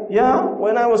guy? Yeah,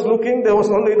 when I was looking, there was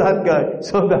only that guy.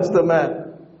 So that's the man.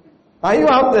 Are you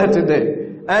out there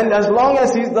today? And as long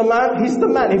as he's the man, he's the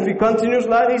man. If he continues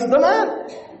like he's the man.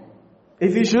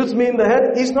 If he shoots me in the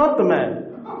head, he's not the man.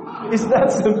 It's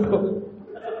that simple.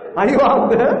 Are you out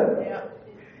there? Yeah.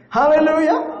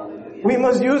 Hallelujah. We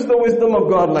must use the wisdom of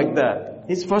God like that.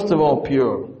 It's first of all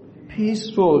pure,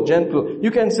 peaceful, gentle. You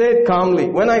can say it calmly.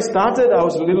 When I started, I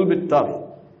was a little bit tough.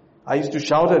 I used to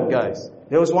shout at guys.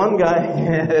 There was one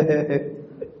guy.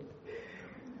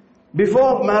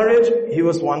 Before marriage, he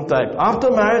was one type.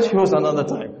 After marriage, he was another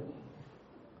type.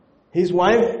 His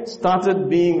wife started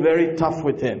being very tough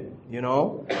with him,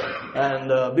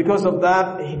 And because of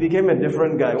that, he became a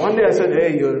different guy. One day I said,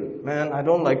 hey, man, I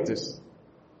don't like this.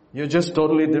 You're just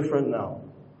totally different now.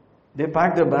 They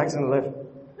packed their bags and left.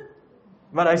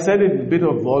 But I said it with a bit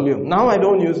of volume. Now I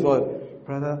don't use volume.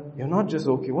 Brother, you're not just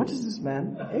okay. What is this,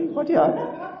 man? Hey, what you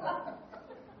are?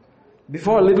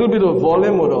 Before, a little bit of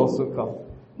volume would also come.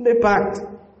 They packed.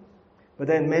 But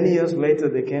then many years later,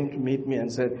 they came to meet me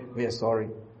and said, we are sorry.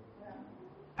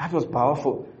 That was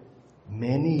powerful.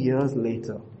 Many years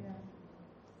later.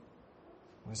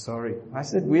 We're sorry. I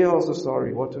said, we are also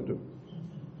sorry. What to do?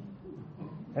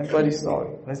 Everybody's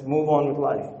sorry. Let's move on with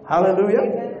life.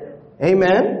 Hallelujah.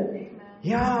 Amen.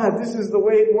 Yeah, this is the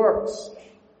way it works.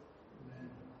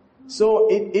 So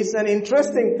it's an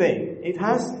interesting thing. It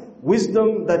has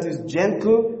wisdom that is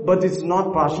gentle, but it's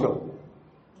not partial.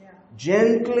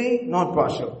 Gently, not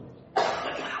partial.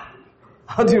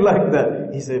 How do you like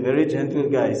that? He's a very gentle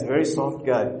guy. He's a very soft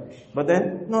guy. But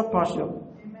then, not partial.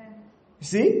 You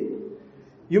see?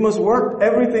 You must work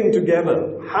everything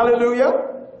together. Hallelujah.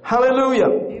 Hallelujah.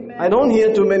 Amen. I don't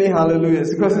hear too many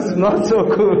hallelujahs because it's not so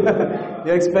cool.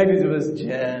 You expect it to be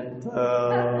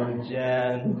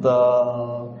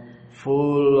gentle,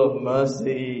 full of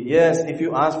mercy. Yes, if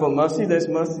you ask for mercy, there's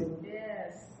mercy.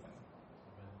 Yes.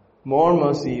 More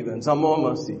mercy even, some more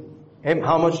mercy. Hey,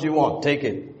 how much do you want? Take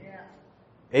it.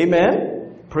 Yeah.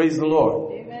 Amen. Praise the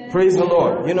Lord. Amen. Praise the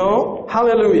Lord. You know,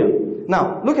 hallelujah.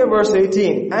 Now, look at verse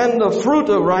 18. And the fruit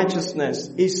of righteousness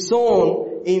is sown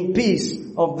in peace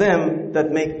of them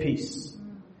that make peace.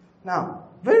 Now,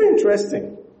 very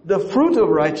interesting. The fruit of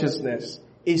righteousness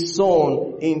is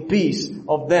sown in peace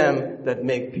of them that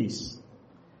make peace.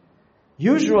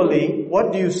 Usually,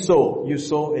 what do you sow? You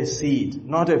sow a seed,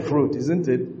 not a fruit, isn't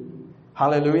it?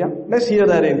 Hallelujah. Let's hear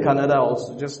that in Kannada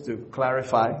also, just to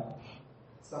clarify.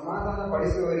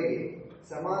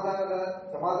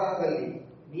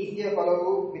 ನೀತಿಯ ಫಲವು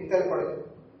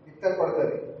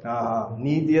ಬಿತ್ತಲ್ಪಡುತ್ತದೆ.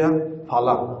 Nidya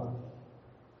phala.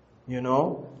 You know,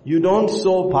 you don't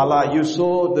sow phala, you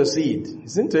sow the seed,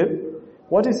 isn't it?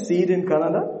 What is seed in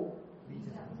Kannada?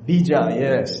 Bija,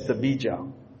 yes, the bija.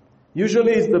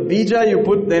 Usually it's the bija you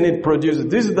put, then it produces.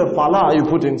 This is the phala you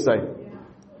put inside.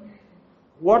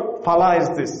 What phala is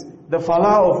this? The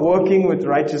phala of working with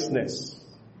righteousness.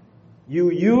 You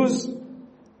use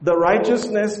the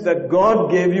righteousness that God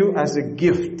gave you as a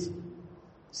gift.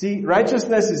 See,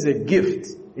 righteousness is a gift,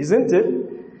 isn't it?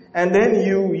 And then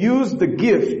you use the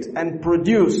gift and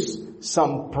produce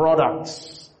some products,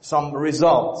 some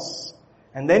results.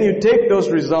 And then you take those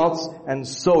results and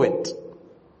sow it.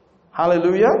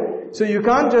 Hallelujah. So you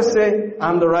can't just say,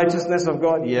 I'm the righteousness of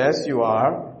God. Yes, you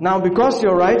are. Now because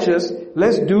you're righteous,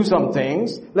 let's do some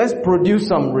things. Let's produce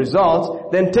some results.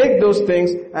 Then take those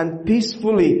things and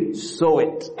peacefully sow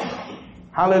it.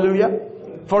 Hallelujah.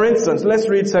 For instance, let's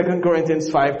read 2 Corinthians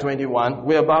 5:21.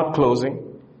 We're about closing.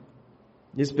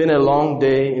 It's been a long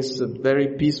day. It's a very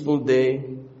peaceful day.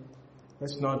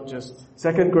 Let's not just...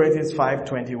 2 Corinthians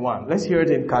 5:21. Let's hear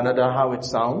it in Kannada, how it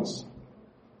sounds.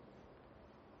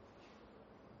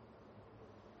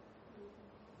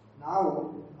 ನಾವು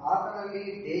ಆತನಲ್ಲಿ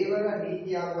ದೇವರ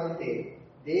ನೀತಿಯಾಗುವಂತೆ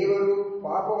ದೇವರು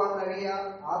ಪಾಪವನ್ನರಿಯ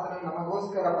ಆತನ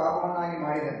ನಮಗೋಸ್ಕರ ಪಾಪವನ್ನಾಗಿ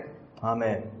ಮಾಡಿದನು.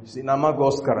 Amen. See,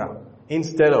 namagoskara.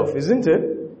 Instead of, isn't it?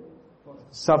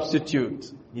 Substitute.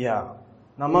 Yeah.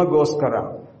 Namagoskara.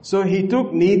 So he took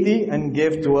niti and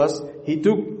gave to us. He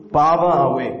took pava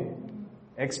away.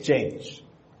 Exchange.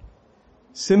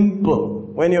 Simple.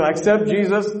 When you accept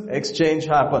Jesus, exchange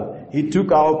happened. He took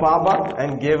our pava and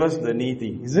gave us the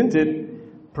niti. Isn't it?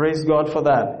 Praise God for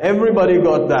that. Everybody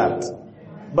got that.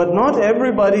 But not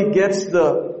everybody gets the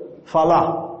phala.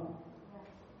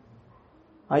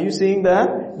 Are you seeing that?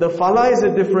 The phala is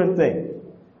a different thing.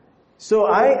 So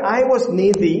I was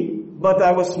needy, but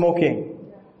I was smoking.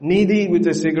 Needy with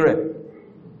a cigarette.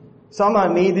 Some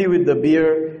are needy with the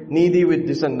beer, needy with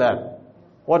this and that.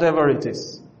 Whatever it is.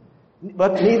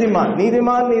 But needy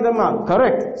man.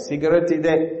 Correct. Cigarette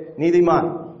ide, needy man.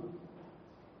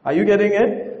 Are you getting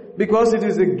it? Because it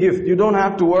is a gift. You don't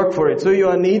have to work for it. So you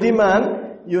are a needy man,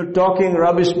 you're talking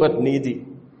rubbish but needy.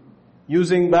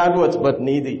 Using bad words but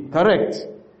needy. Correct.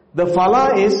 The phala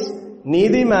is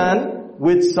needy man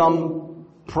with some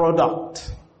product.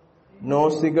 No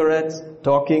cigarettes,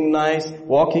 talking nice,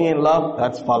 walking in love,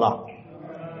 that's phala.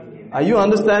 Are you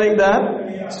understanding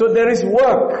that? So there is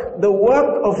work. The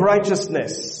work of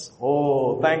righteousness.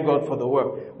 Oh, thank God for the work.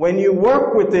 When you work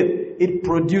with it, it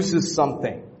produces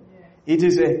something. It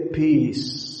is a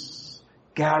peace.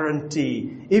 Guarantee.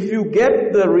 If you get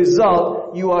the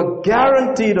result, you are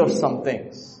guaranteed of some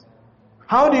things.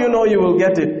 How do you know you will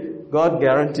get it? God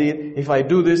guaranteed. If I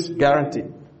do this, guaranteed.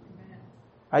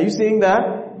 Are you seeing that?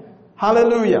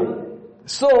 Hallelujah.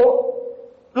 So,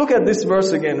 look at this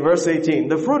verse again, verse 18.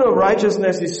 The fruit of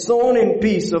righteousness is sown in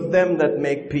peace of them that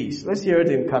make peace. Let's hear it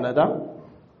in Kannada.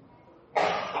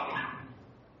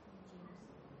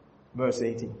 Verse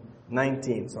 18.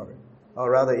 19, sorry. Or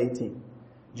rather 18.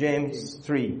 James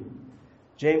 3.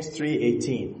 James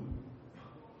 3:18.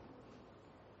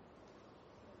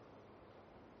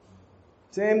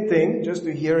 Same thing, just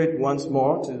to hear it once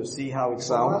more to see how it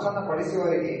sounds. ಸಮಾಧಾನ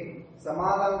ಪಡಿಸುವವರಿಗೆ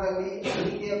ಸಮಾಧಾನದಲ್ಲಿ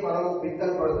ನೀತಿಯ ಫಲವು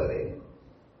ಬಿತ್ತಲ್ಪಡುತ್ತದೆ.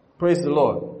 Praise the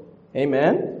Lord.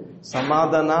 Amen.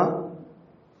 Samadhana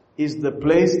is the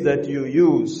place that you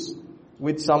use.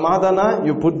 With samadhana,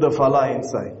 you put the phala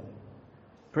inside.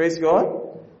 Praise God.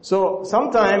 So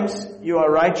sometimes you are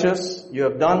righteous, you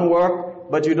have done work,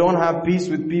 but you don't have peace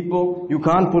with people, you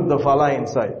can't put the phala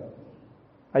inside.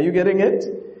 Are you getting it?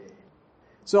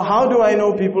 So how do I know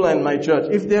people in my church?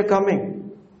 If they're coming.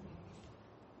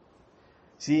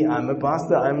 See, I'm a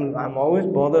pastor, I'm always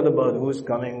bothered about who's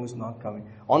coming, who's not coming.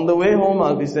 On the way home,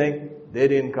 I'll be saying, they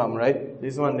didn't come, right?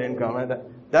 This one didn't come, right?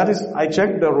 That is, I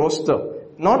check the roster.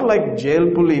 Not like jail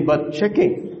pulley, but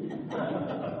checking.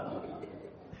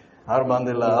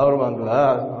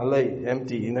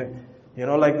 Empty, you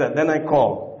know, like that. Then I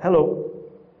call. Hello.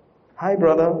 Hi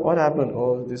brother, what happened?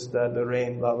 Oh, this, that, the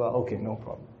rain, blah, blah. Okay, no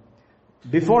problem.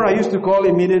 Before I used to call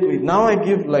immediately. Now I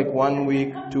give like 1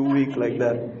 week, 2 weeks, like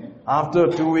that. After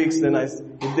 2 weeks, then if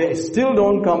they still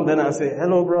don't come, then I say,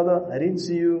 hello brother, I didn't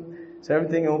see you. Is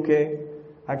everything okay?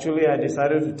 Actually, I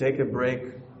decided to take a break.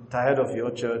 I'm tired of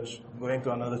your church. I'm going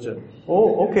to another church. Oh,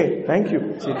 okay, thank you.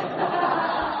 See,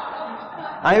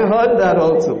 I heard that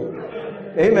also.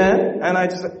 Amen. And I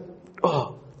just said, oh,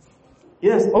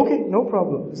 yes, okay, no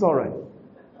problem. It's alright.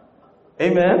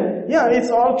 Amen. Yeah,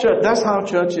 it's all church. That's how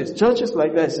church is. Church is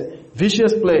like that. It's a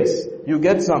vicious place. You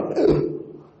get some.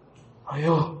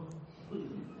 Ayo.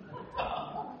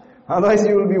 Otherwise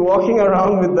you will be walking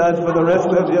around with that for the rest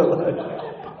of your life.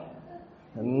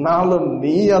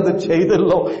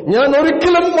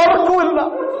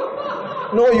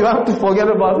 No, you have to forget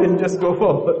about it and just go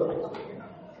forward.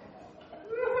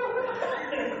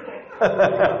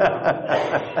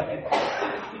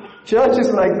 Church is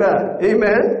like that.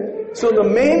 Amen. So the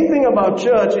main thing about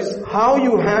church is how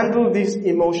you handle these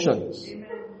emotions.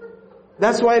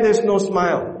 That's why there's no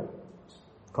smile.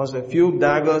 Because a few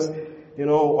daggers,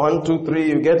 1, 2, 3,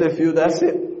 you get a few, that's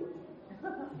it.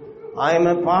 I am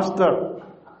a pastor.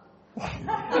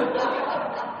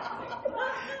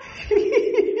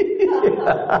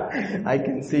 I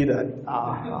can see that.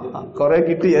 Correct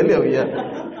it,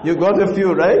 yeah. You got a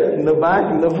few, right? In the back,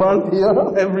 in the front, here,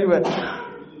 everywhere.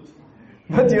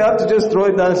 But you have to just throw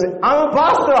it down and say, I'm a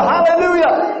pastor,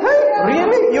 hallelujah. Hey,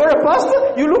 really? You're a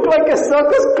pastor? You look like a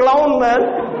circus clown, man.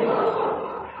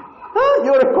 Huh?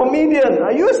 You're a comedian.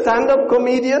 Are you a stand-up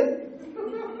comedian?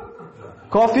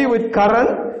 Coffee with Karan?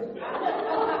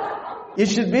 It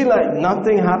should be like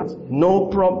nothing happens. No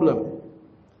problem.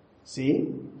 See?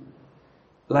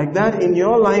 Like that in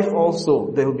your life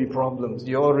also, there will be problems.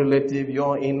 Your relative,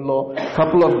 your in-law,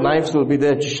 couple of knives will be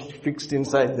there fixed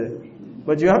inside there.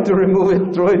 But you have to remove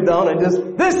it, throw it down and just,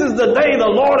 this is the day the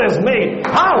Lord has made.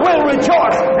 I will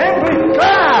rejoice and be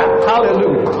glad.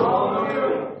 Hallelujah.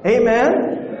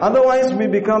 Amen. Otherwise we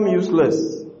become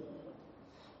useless.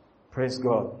 Praise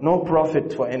God. No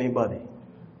profit for anybody.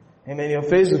 Amen. Your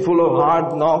face is full of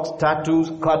hard knocks, tattoos,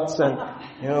 cuts and,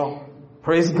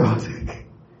 praise God.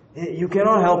 You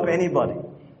cannot help anybody.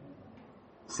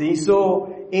 See,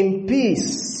 so in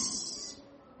peace,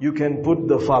 you can put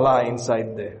the phala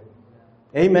inside there.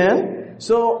 Amen.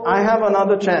 So I have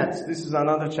another chance. This is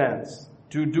another chance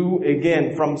to do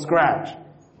again from scratch.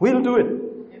 We'll do it.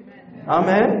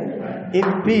 Amen.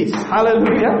 In peace.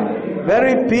 Hallelujah.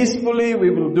 Very peacefully we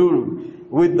will do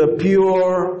with the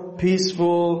pure,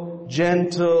 peaceful,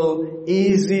 gentle,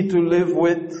 easy to live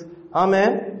with.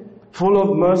 Amen. Full of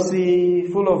mercy,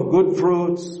 full of good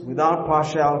fruits, without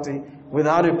partiality,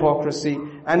 without hypocrisy.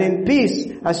 And in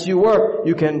peace, as you work,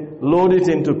 you can load it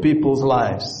into people's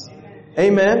lives.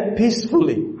 Amen.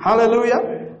 Peacefully.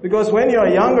 Hallelujah. Because when you are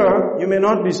younger, you may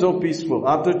not be so peaceful.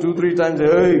 After 2-3 times,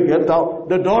 hey, get out.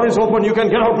 The door is open, you can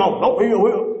get out now. Oh,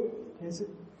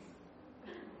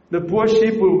 the poor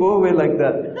sheep will go away like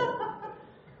that.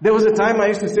 There was a time I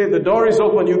used to say, the door is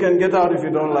open, you can get out if you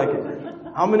don't like it.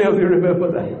 How many of you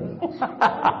remember that?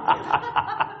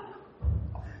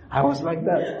 I was like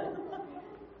that.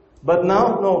 But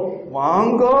now, no.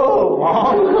 Wango.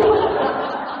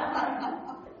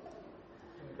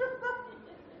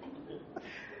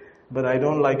 But I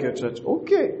don't like your church.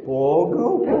 Okay. Go.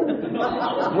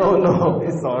 No,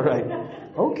 it's alright.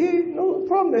 Okay, no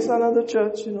problem. It's another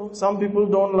church, Some people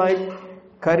don't like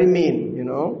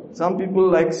karimin, Some people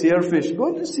like seerfish.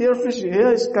 Go to seerfish.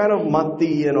 Here it's kind of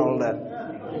matti and all that.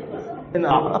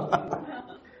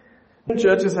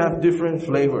 Churches have different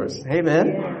flavors.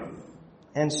 Amen.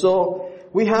 And so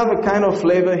we have a kind of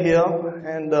flavor here,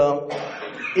 and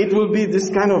it will be this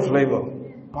kind of flavor.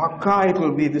 Pakka, it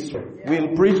will be this way.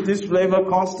 We'll preach this flavor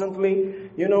constantly.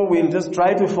 We'll just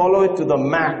try to follow it to the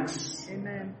max.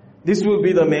 This will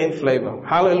be the main flavor.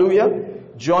 Hallelujah.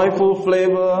 Joyful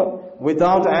flavor,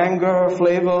 without anger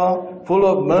flavor, full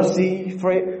of mercy,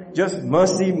 just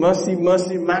mercy, mercy,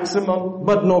 mercy, maximum,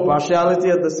 but no partiality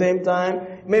at the same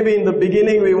time. Maybe in the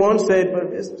beginning we won't say it,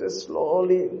 but it's just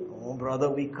slowly. Oh brother,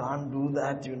 we can't do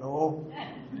that, you know.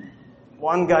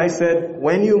 One guy said,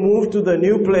 when you move to the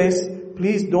new place,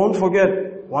 please don't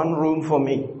forget one room for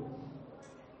me.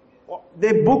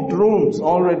 They booked rooms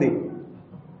already.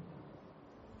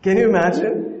 Can you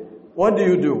imagine? What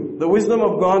do? The wisdom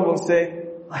of God will say,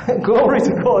 glory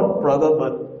to God, brother,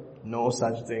 but no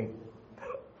such thing.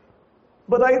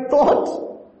 But I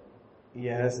thought,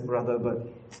 yes, brother, but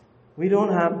we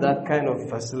don't have that kind of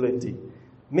facility.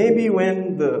 Maybe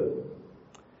when the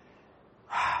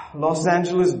Los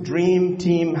Angeles Dream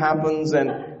Team happens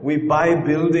and we buy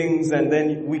buildings and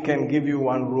then we can give you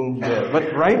one room there.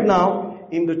 But right now,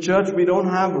 in the church, we don't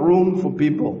have room for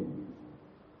people.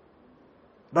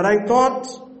 But I thought,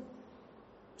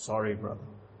 sorry, brother.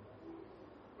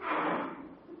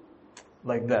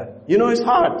 Like that. You know, it's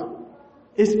hard.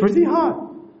 It's pretty hard.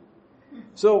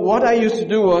 So what I used to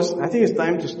do was, I think it's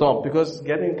time to stop because it's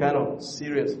getting kind of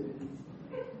serious.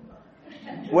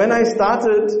 When I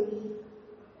started,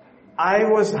 I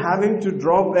was having to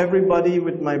drop everybody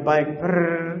with my bike,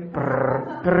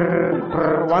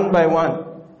 one by one.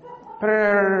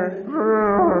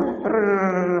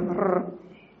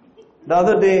 The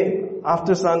other day,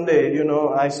 after Sunday, you know,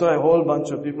 I saw a whole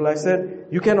bunch of people. I said,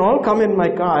 you can all come in my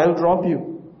car, I'll drop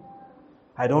you.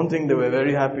 I don't think they were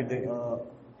very happy.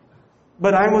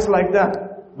 But I was like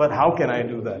that. But how can I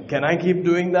do that? Can I keep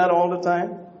doing that all the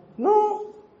time?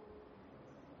 No.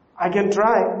 I can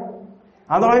try.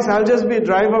 Otherwise, I'll just be a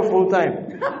driver full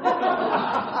time.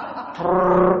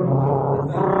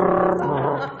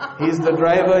 He's the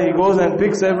driver, he goes and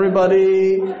picks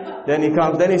everybody, then he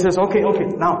comes, then he says, okay,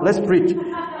 now let's preach.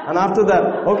 And after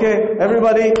that, okay,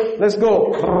 everybody, let's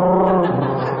go.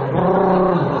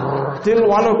 Till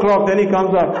 1 o'clock, then he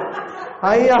comes back.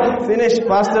 Finished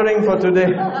pastoring for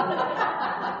today.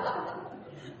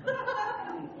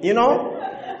 You know,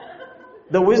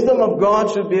 the wisdom of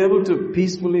God should be able to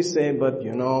peacefully say, but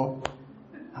you know,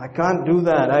 I can't do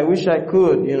that. I wish I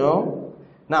could, you know.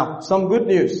 Now, some good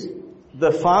news.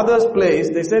 The Father's place,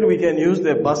 they said we can use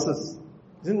their buses.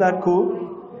 Isn't that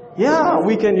cool? Yeah,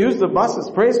 we can use the buses.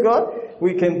 Praise God.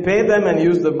 We can pay them and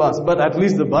use the bus. But at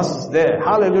least the bus is there.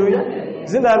 Hallelujah.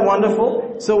 Isn't that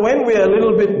wonderful? So when we're a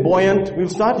little bit buoyant, we'll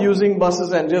start using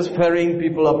buses and just ferrying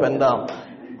people up and down.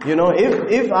 You know,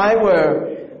 if I were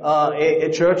a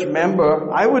church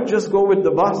member, I would just go with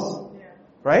the bus.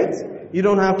 Right? You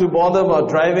don't have to bother about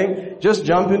driving. Just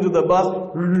jump into the bus.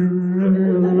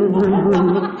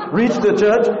 Reach the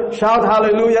church. Shout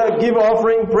hallelujah. Give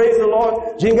offering. Praise the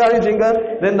Lord. Jingari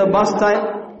jingar. Then the bus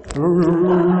time.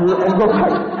 And go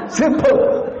back. Simple.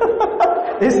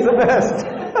 It's the best.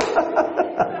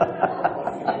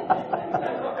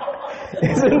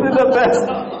 Isn't it the best?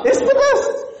 It's the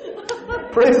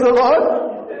best. Praise the Lord.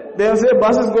 They'll say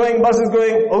bus is going.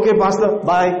 Okay, pastor,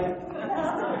 bye.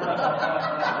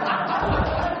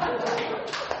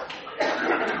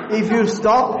 If you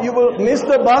stop, you will miss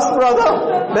the bus,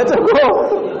 brother. Better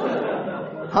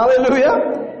go.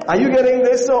 Hallelujah. Are you getting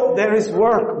this? So there is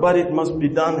work, but it must be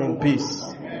done in peace.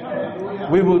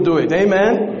 We will do it.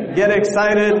 Amen. Get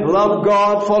excited. Love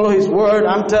God. Follow His word.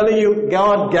 I'm telling you,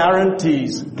 God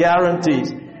guarantees.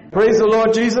 Guarantees. Praise the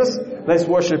Lord Jesus. Let's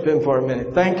worship Him for a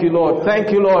minute. Thank you, Lord.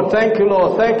 Thank you, Lord. Thank you,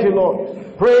 Lord. Thank you,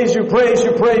 Lord. Praise you, praise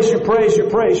you, praise you, praise you,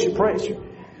 praise you, praise you.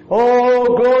 Oh,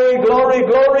 glory, glory,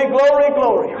 glory, glory,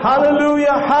 glory.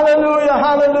 Hallelujah, hallelujah,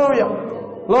 hallelujah.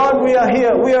 Lord, we are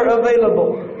here. We are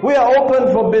available. We are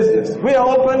open for business. We are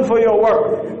open for your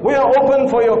work. We are open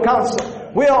for your counsel.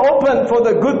 We are open for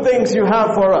the good things you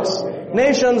have for us.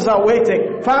 Nations are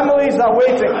waiting. Families are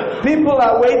waiting. People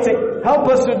are waiting. Help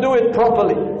us to do it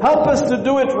properly. Help us to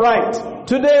do it right.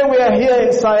 Today we are here in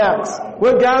SciAcs.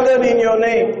 We're gathered in your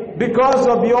name because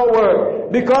of your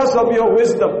word, because of your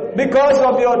wisdom, because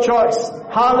of your choice.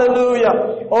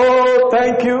 Hallelujah. Oh,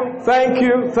 thank you, thank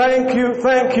you, thank you,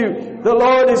 thank you. The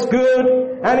Lord is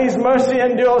good and His mercy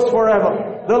endures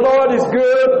forever. The Lord is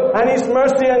good and His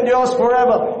mercy endures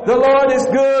forever. The Lord is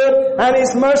good and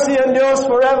His mercy endures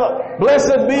forever.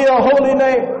 Blessed be your holy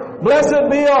name. Blessed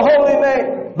be your holy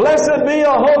name. Blessed be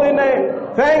your holy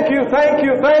name. Thank you, thank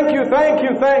you, thank you, thank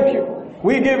you, thank you.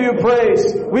 We give you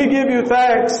praise. We give you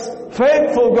thanks.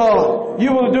 Faithful God,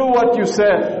 you will do what you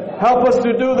said. Help us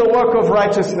to do the work of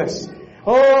righteousness.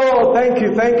 Oh, thank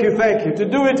you, thank you, thank you. To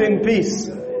do it in peace.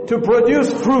 To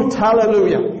produce fruit.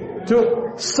 Hallelujah.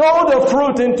 To sow the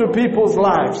fruit into people's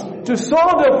lives. To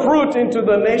sow the fruit into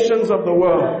the nations of the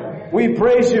world. We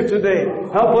praise you today.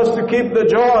 Help us to keep the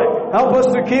joy. Help us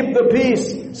to keep the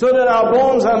peace so that our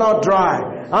bones are not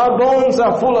dry. Our bones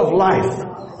are full of life,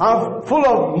 are full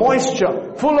of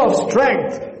moisture, full of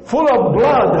strength, full of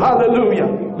blood.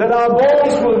 Hallelujah. That our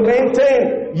bones will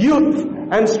maintain youth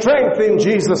and strength in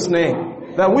Jesus'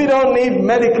 name. That we don't need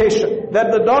medication.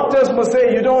 That the doctors must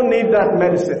say you don't need that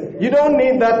medicine. You don't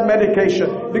need that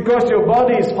medication because your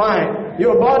body is fine.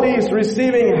 Your body is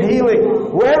receiving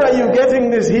healing. Where are you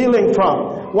getting this healing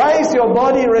from? Why is your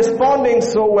body responding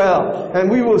so well? And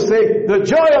we will say, the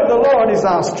joy of the Lord is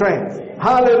our strength.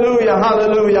 Hallelujah,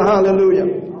 hallelujah,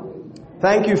 hallelujah.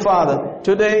 Thank you, Father.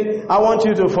 Today, I want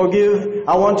you to forgive.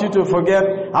 I want you to forget.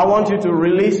 I want you to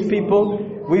release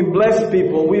people. We bless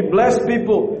people. We bless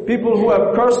people. People who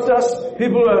have cursed us.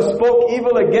 People who have spoke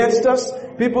evil against us.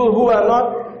 People who are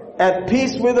not at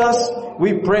peace with us.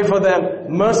 We pray for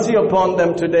them. Mercy upon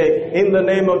them today in the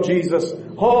name of Jesus.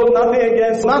 Hold nothing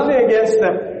against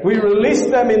them. We release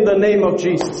them in the name of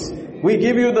Jesus. We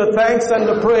give you the thanks and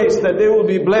the praise that they will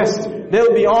be blessed. They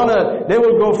will be honored. They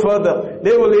will go further.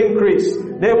 They will increase.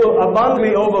 They will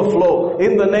abundantly overflow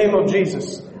in the name of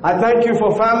Jesus. I thank you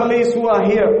for families who are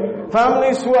here.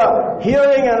 Families who are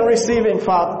hearing and receiving,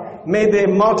 Father. May they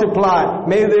multiply.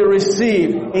 May they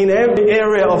receive in every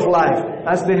area of life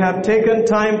as they have taken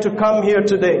time to come here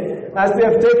today. As they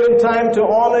have taken time to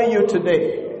honor you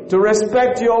today. To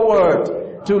respect your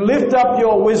word. To lift up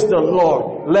your wisdom,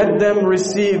 Lord. Let them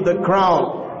receive the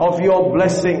crown of your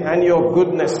blessing and your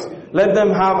goodness. Let them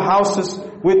have houses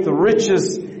with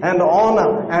riches and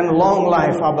honor and long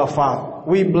life, Abba Father.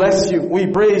 We bless you. We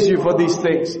praise you for these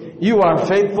things. You are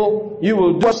faithful. You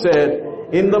will do said.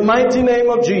 In the mighty name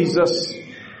of Jesus.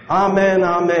 Amen,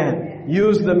 amen.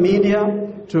 Use the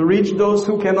media to reach those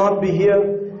who cannot be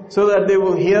here so that they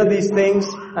will hear these things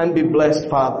and be blessed,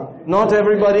 Father. Not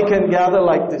everybody can gather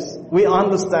like this. We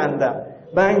understand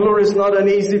that. Bangalore is not an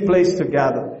easy place to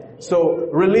gather. So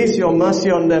release your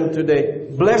mercy on them today.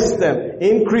 Bless them.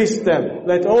 Increase them.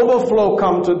 Let overflow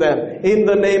come to them in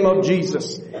the name of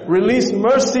Jesus. Release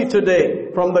mercy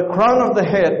today from the crown of the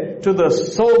head to the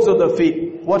soles of the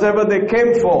feet. Whatever they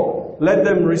came for, let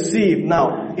them receive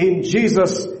now in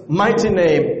Jesus' mighty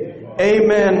name.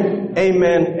 Amen,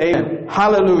 amen, amen.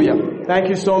 Hallelujah. Thank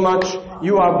you so much.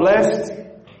 You are blessed.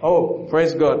 Oh,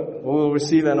 praise God. We will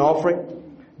receive an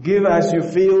offering. Give as you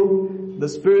feel the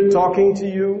Spirit talking to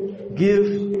you.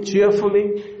 Give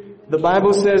cheerfully. The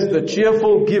Bible says the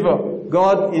cheerful giver.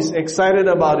 God is excited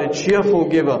about a cheerful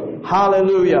giver.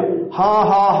 Hallelujah. Ha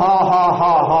ha ha ha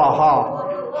ha ha ha.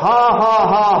 Ha ha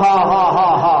ha ha ha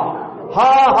ha ha.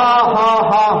 Ha ha ha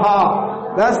ha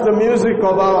ha. That's the music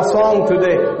of our song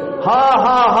today. Ha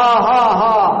ha ha ha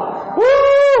ha.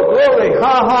 Woo! Glory.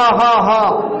 Ha ha ha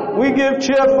ha. We give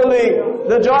cheerfully.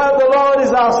 The joy of the Lord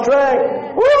is our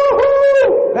strength.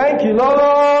 Woo-hoo! Thank you,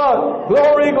 Lord.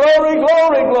 Glory, glory,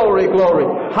 glory, glory, glory.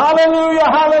 Hallelujah,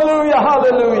 hallelujah,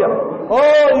 hallelujah.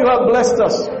 Oh, you have blessed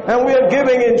us. And we are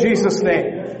giving in Jesus'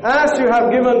 name. As you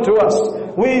have given to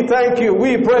us, we thank you,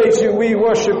 we praise you, we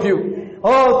worship you.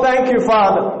 Oh, thank you,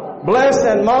 Father. Bless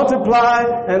and multiply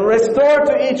and restore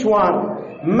to each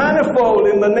one manifold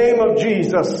in the name of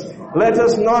Jesus. Let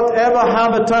us not ever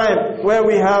have a time where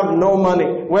we have no money,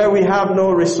 where we have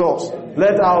no resource.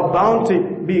 Let our bounty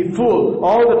be full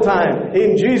all the time.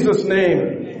 In Jesus'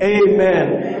 name,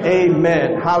 amen.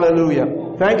 Amen.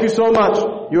 Hallelujah. Thank you so much.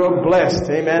 You are blessed.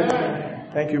 Amen.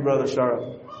 Thank you, Brother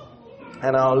Sharon.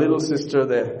 And our little sister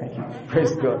there. Thank you.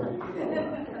 Praise God.